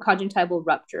mentality for conjunctival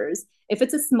ruptures. If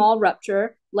it's a small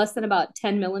rupture, less than about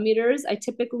 10 millimeters, I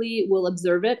typically will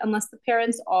observe it unless the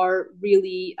parents are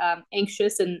really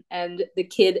anxious and the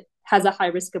kid has a high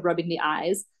risk of rubbing the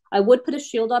eyes. I would put a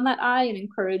shield on that eye and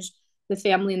encourage the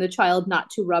family and the child not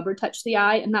to rub or touch the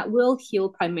eye, and that will heal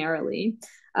primarily.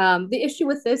 The issue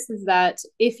with this is that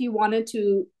if you wanted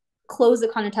to close the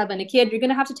conjunctiva in a kid, you're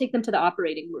going to have to take them to the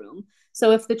operating room.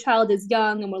 So if the child is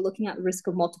young and we're looking at the risk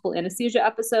of multiple anesthesia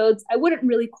episodes, I wouldn't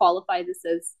really qualify this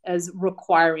as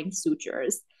requiring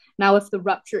sutures. Now, if the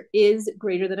rupture is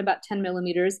greater than about 10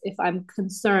 millimeters, if I'm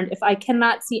concerned, if I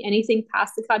cannot see anything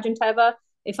past the conjunctiva,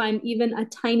 if I'm even a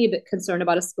tiny bit concerned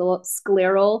about a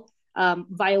scleral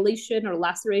violation or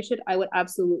laceration, I would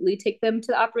absolutely take them to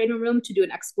the operating room to do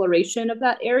an exploration of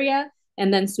that area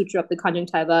and then suture up the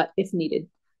conjunctiva if needed.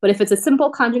 But if it's a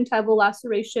simple conjunctival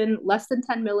laceration, less than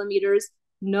 10 millimeters,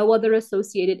 no other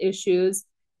associated issues,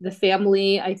 the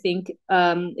family, I think,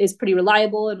 is pretty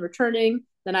reliable in returning,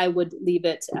 then I would leave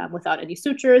it without any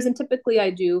sutures. And typically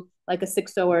I do like a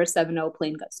 6-0 or a 7-0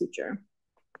 plain gut suture.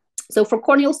 So for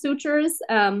corneal sutures,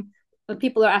 when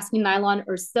people are asking nylon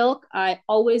or silk, I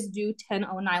always do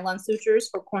 10-0 nylon sutures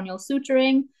for corneal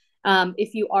suturing.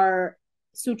 If you are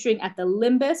suturing at the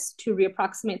limbus to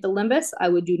reapproximate the limbus, I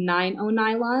would do 9-0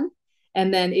 nylon.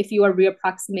 And then if you are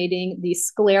reapproximating the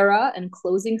sclera and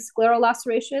closing scleral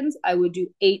lacerations, I would do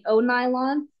 8-0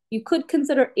 nylon. You could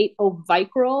consider 8-0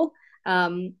 vicryl.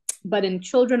 But in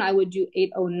children, I would do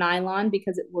 8O nylon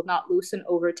because it will not loosen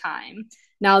over time.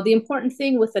 Now, the important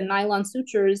thing with the nylon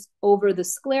sutures over the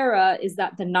sclera is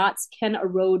that the knots can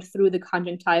erode through the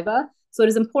conjunctiva. So it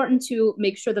is important to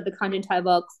make sure that the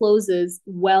conjunctiva closes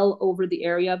well over the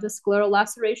area of the scleral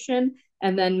laceration,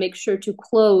 and then make sure to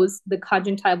close the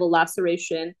conjunctival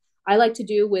laceration. I like to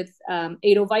do with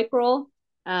 8O Vicryl,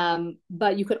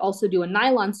 but you could also do a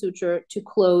nylon suture to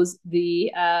close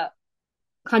the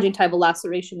conjunctival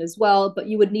laceration as well, but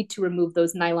you would need to remove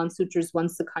those nylon sutures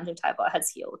once the conjunctiva has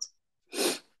healed.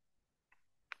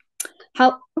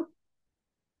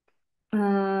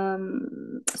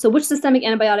 So which systemic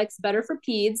antibiotics better for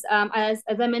peds? As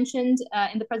I mentioned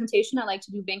in the presentation, I like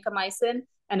to do vancomycin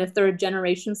and a third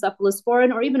generation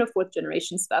cephalosporin, or even a fourth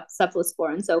generation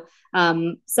cephalosporin. So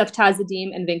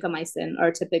ceftazidime and vancomycin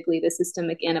are typically the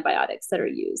systemic antibiotics that are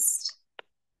used.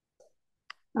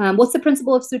 What's the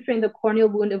principle of suturing the corneal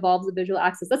wound involves the visual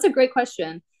axis? That's a great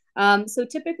question. So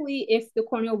typically, if the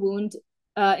corneal wound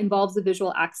involves the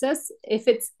visual axis, if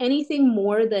it's anything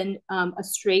more than a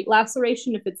straight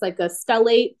laceration, if it's like a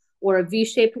stellate or a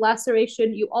V-shaped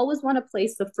laceration, you always want to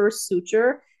place the first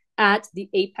suture at the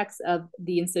apex of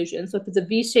the incision. So if it's a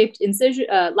V-shaped incision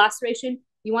laceration,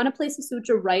 you want to place a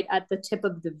suture right at the tip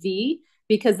of the V,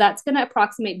 because that's going to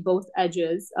approximate both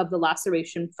edges of the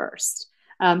laceration first.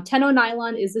 10O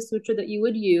nylon is the suture that you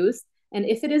would use. And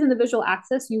if it is in the visual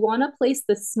axis, you want to place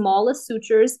the smallest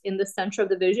sutures in the center of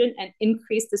the vision and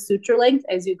increase the suture length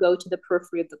as you go to the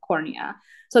periphery of the cornea.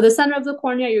 So the center of the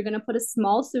cornea, you're going to put a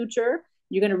small suture,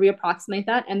 you're going to reapproximate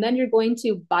that, and then you're going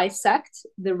to bisect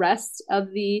the rest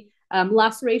of the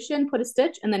laceration, put a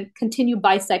stitch, and then continue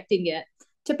bisecting it.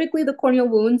 Typically, the corneal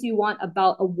wounds, you want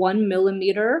about a 1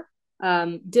 millimeter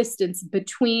distance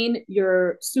between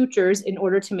your sutures in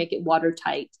order to make it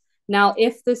watertight. Now,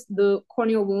 if the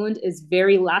corneal wound is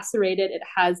very lacerated, it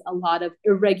has a lot of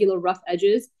irregular rough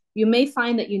edges, you may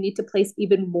find that you need to place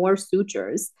even more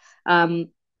sutures. And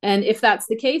if that's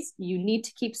the case, you need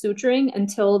to keep suturing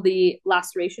until the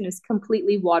laceration is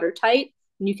completely watertight.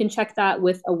 And you can check that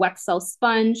with a Wexel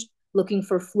sponge, looking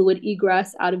for fluid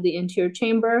egress out of the anterior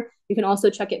chamber. You can also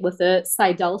check it with a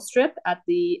Seidel strip at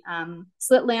the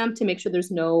slit lamp to make sure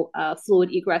there's no fluid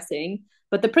egressing.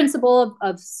 But the principle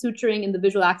of suturing in the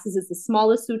visual axis is the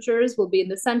smallest sutures will be in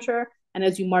the center, and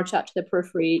as you march out to the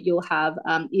periphery, you'll have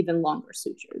even longer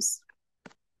sutures.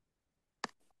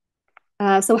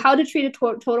 So how to treat a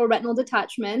total retinal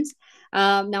detachment.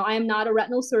 Now, I am not a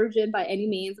retinal surgeon by any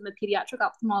means. I'm a pediatric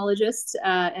ophthalmologist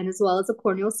and as well as a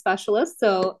corneal specialist.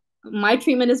 So my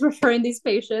treatment is referring these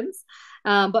patients.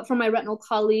 But for my retinal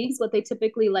colleagues, what they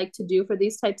typically like to do for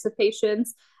these types of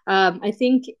patients, I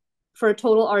think for a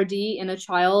total RD in a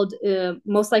child,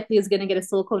 most likely is going to get a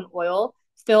silicone oil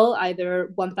fill,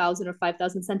 either 1,000 or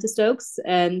 5,000 centistokes,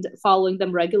 and following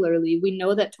them regularly. We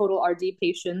know that total RD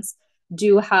patients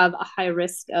do have a high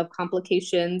risk of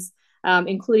complications,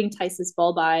 including ptysis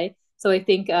bulbi. So I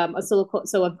think a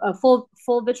full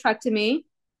vitrectomy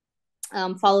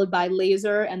followed by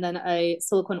laser and then a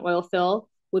silicone oil fill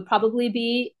would probably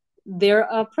be their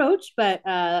approach, but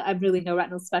I'm really no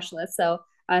retinal specialist, so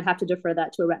I'd have to defer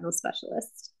that to a retinal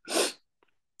specialist.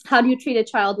 How do you treat a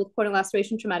child with corneal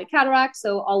laceration traumatic cataract?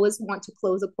 So always want to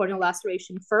close a corneal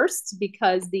laceration first,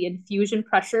 because the infusion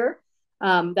pressure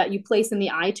that you place in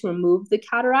the eye to remove the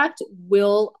cataract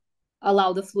will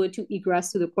allow the fluid to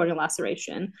egress through the corneal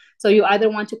laceration. So you either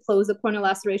want to close the corneal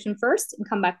laceration first and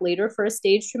come back later for a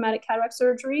staged traumatic cataract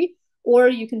surgery, or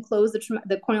you can close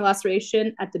the corneal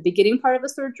laceration at the beginning part of the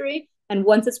surgery, and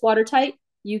once it's watertight,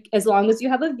 as long as you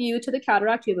have a view to the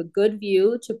cataract, you have a good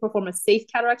view to perform a safe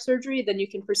cataract surgery, then you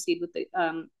can proceed with the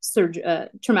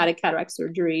traumatic cataract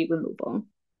surgery removal.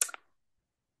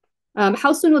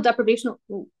 How soon will deprivation?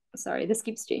 Sorry, this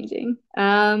keeps changing.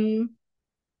 How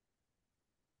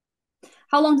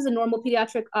long does a normal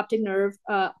pediatric optic nerve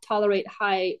tolerate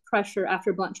high pressure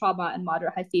after blunt trauma and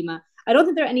moderate hyphema? I don't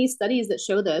think there are any studies that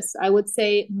show this. I would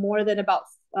say more than about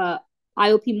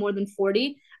IOP more than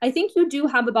 40. I think you do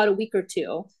have about a week or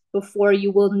two before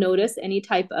you will notice any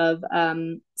type of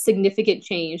significant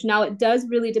change. Now, it does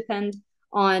really depend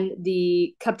on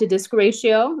the cup to disc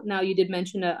ratio. Now, you did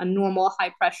mention a normal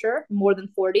high pressure, more than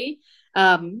 40.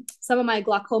 Some of my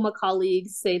glaucoma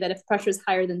colleagues say that if pressure is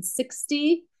higher than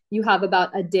 60, you have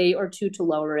about a day or two to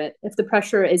lower it. If the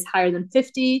pressure is higher than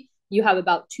 50, you have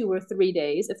about 2 or 3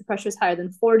 days. If the pressure is higher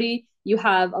than 40, you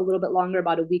have a little bit longer,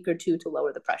 about a week or two to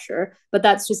lower the pressure. But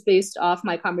that's just based off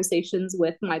my conversations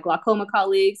with my glaucoma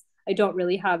colleagues. I don't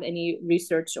really have any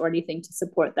research or anything to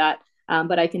support that,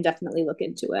 but I can definitely look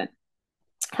into it.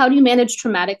 How do you manage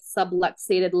traumatic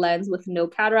subluxated lens with no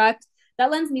cataract? that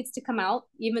lens needs to come out,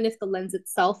 even if the lens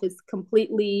itself is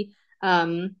completely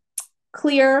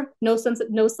clear, no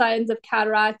signs of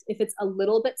cataract. If it's a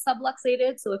little bit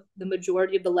subluxated, so if the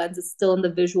majority of the lens is still in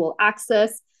the visual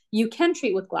axis, you can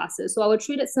treat with glasses. So I would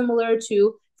treat it similar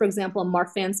to, for example, a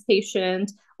Marfan's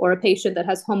patient or a patient that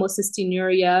has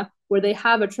homocystinuria, where they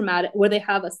have a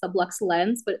sublux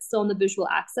lens, but it's still in the visual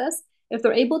axis. If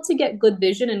they're able to get good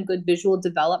vision and good visual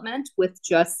development with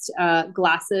just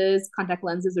glasses, contact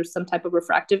lenses, or some type of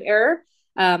refractive error,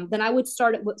 then I would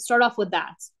start off with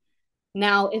that.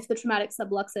 Now, if the traumatic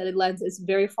subluxated lens is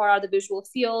very far out of the visual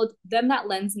field, then that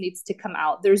lens needs to come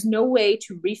out. There's no way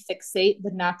to refixate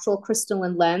the natural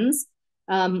crystalline lens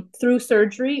through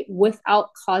surgery without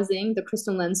causing the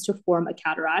crystalline lens to form a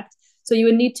cataract. So you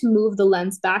would need to move the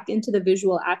lens back into the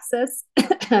visual axis,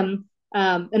 an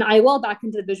IOL back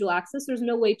into the visual axis. There's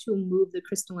no way to move the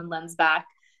crystalline lens back.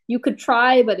 You could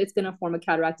try, but it's going to form a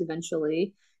cataract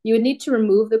eventually. You would need to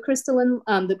remove the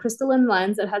crystalline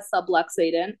lens that has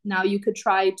subluxated. Now you could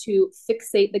try to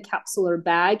fixate the capsular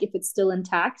bag, if it's still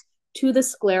intact, to the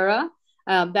sclera.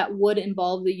 That would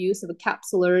involve the use of a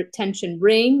capsular tension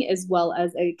ring as well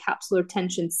as a capsular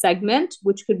tension segment,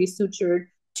 which could be sutured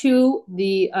to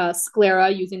the sclera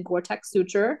using Gore-Tex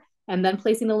suture, and then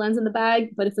placing the lens in the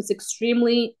bag. But if it's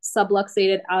extremely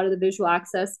subluxated out of the visual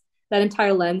axis, that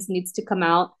entire lens needs to come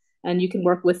out. And you can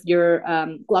work with your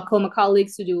glaucoma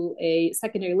colleagues to do a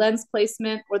secondary lens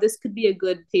placement, or this could be a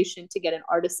good patient to get an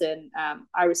artisan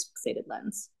iris fixated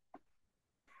lens.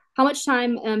 How much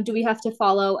time do we have to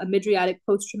follow a mydriatic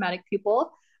post-traumatic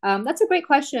pupil? That's a great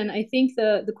question. I think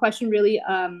the question really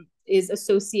is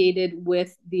associated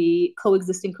with the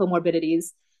coexisting comorbidities.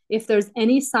 If there's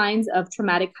any signs of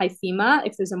traumatic hyphema,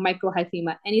 if there's a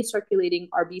microhyphema, any circulating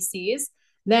RBCs,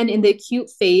 then in the acute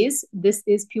phase, this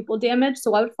is pupil damage.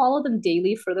 So I would follow them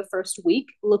daily for the first week,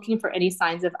 looking for any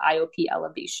signs of IOP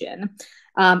elevation.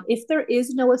 If there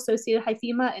is no associated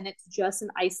hyphema and it's just an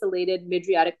isolated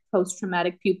mydriatic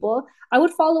post-traumatic pupil, I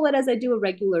would follow it as I do a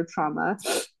regular trauma.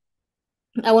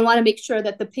 I would want to make sure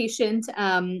that the patient,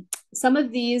 some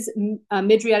of these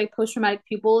mydriatic post-traumatic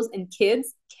pupils in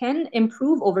kids can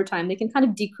improve over time. They can kind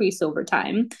of decrease over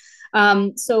time.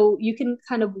 So you can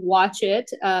kind of watch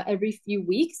it every few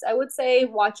weeks. I would say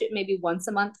watch it maybe once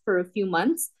a month for a few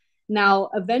months. Now,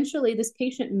 eventually, this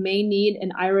patient may need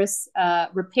an iris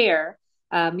repair.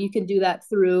 You can do that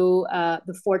through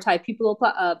the fourth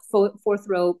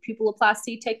row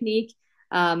pupilloplasty technique.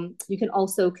 You can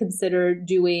also consider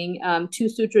doing 2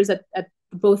 sutures at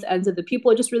both ends of the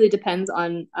pupil. It just really depends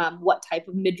on what type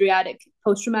of mydriatic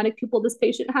post-traumatic pupil this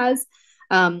patient has.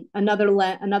 Another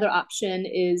option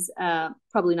is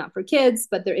probably not for kids,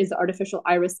 but there is the artificial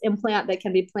iris implant that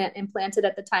can be implanted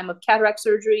at the time of cataract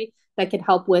surgery that can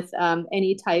help with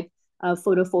any type of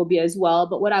photophobia as well.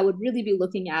 But what I would really be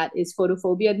looking at is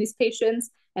photophobia in these patients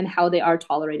and how they are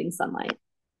tolerating sunlight.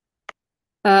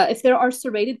 If there are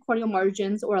serrated corneal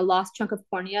margins or a lost chunk of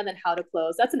cornea, then how to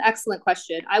close? That's an excellent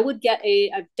question. I've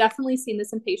definitely seen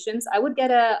this in patients. I would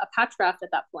get a patch graft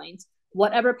at that point.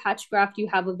 Whatever patch graft you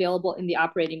have available in the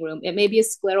operating room. It may be a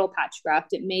scleral patch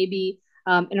graft. It may be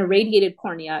an irradiated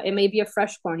cornea. It may be a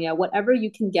fresh cornea. Whatever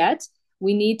you can get,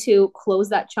 we need to close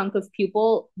that chunk of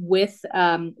pupil with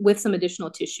some additional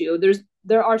tissue.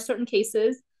 There are certain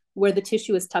cases where the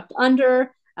tissue is tucked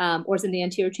under or is in the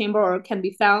anterior chamber or can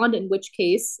be found, in which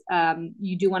case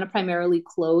you do want to primarily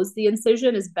close the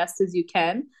incision as best as you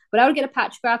can. But I would get a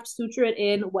patch graft, suture it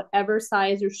in whatever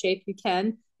size or shape you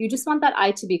can. You just want that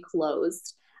eye to be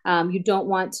closed. You don't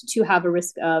want to have a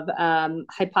risk of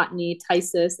hypotony,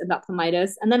 ptysis,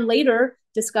 endophthalmitis, and then later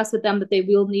discuss with them that they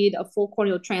will need a full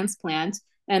corneal transplant.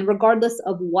 And regardless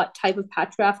of what type of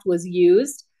patch graft was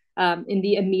used, in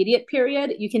the immediate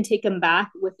period, you can take them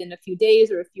back within a few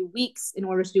days or a few weeks in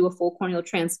order to do a full corneal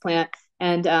transplant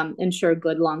and ensure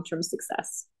good long-term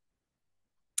success.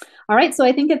 All right, so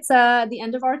I think it's the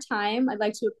end of our time. I'd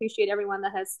like to appreciate everyone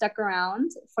that has stuck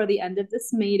around for the end of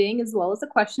this meeting, as well as the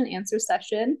question and answer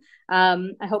session.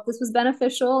 I hope this was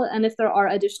beneficial, and if there are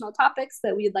additional topics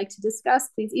that we'd like to discuss,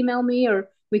 please email me, or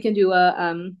we can do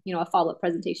a follow-up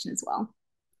presentation as well.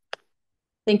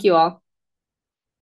 Thank you all.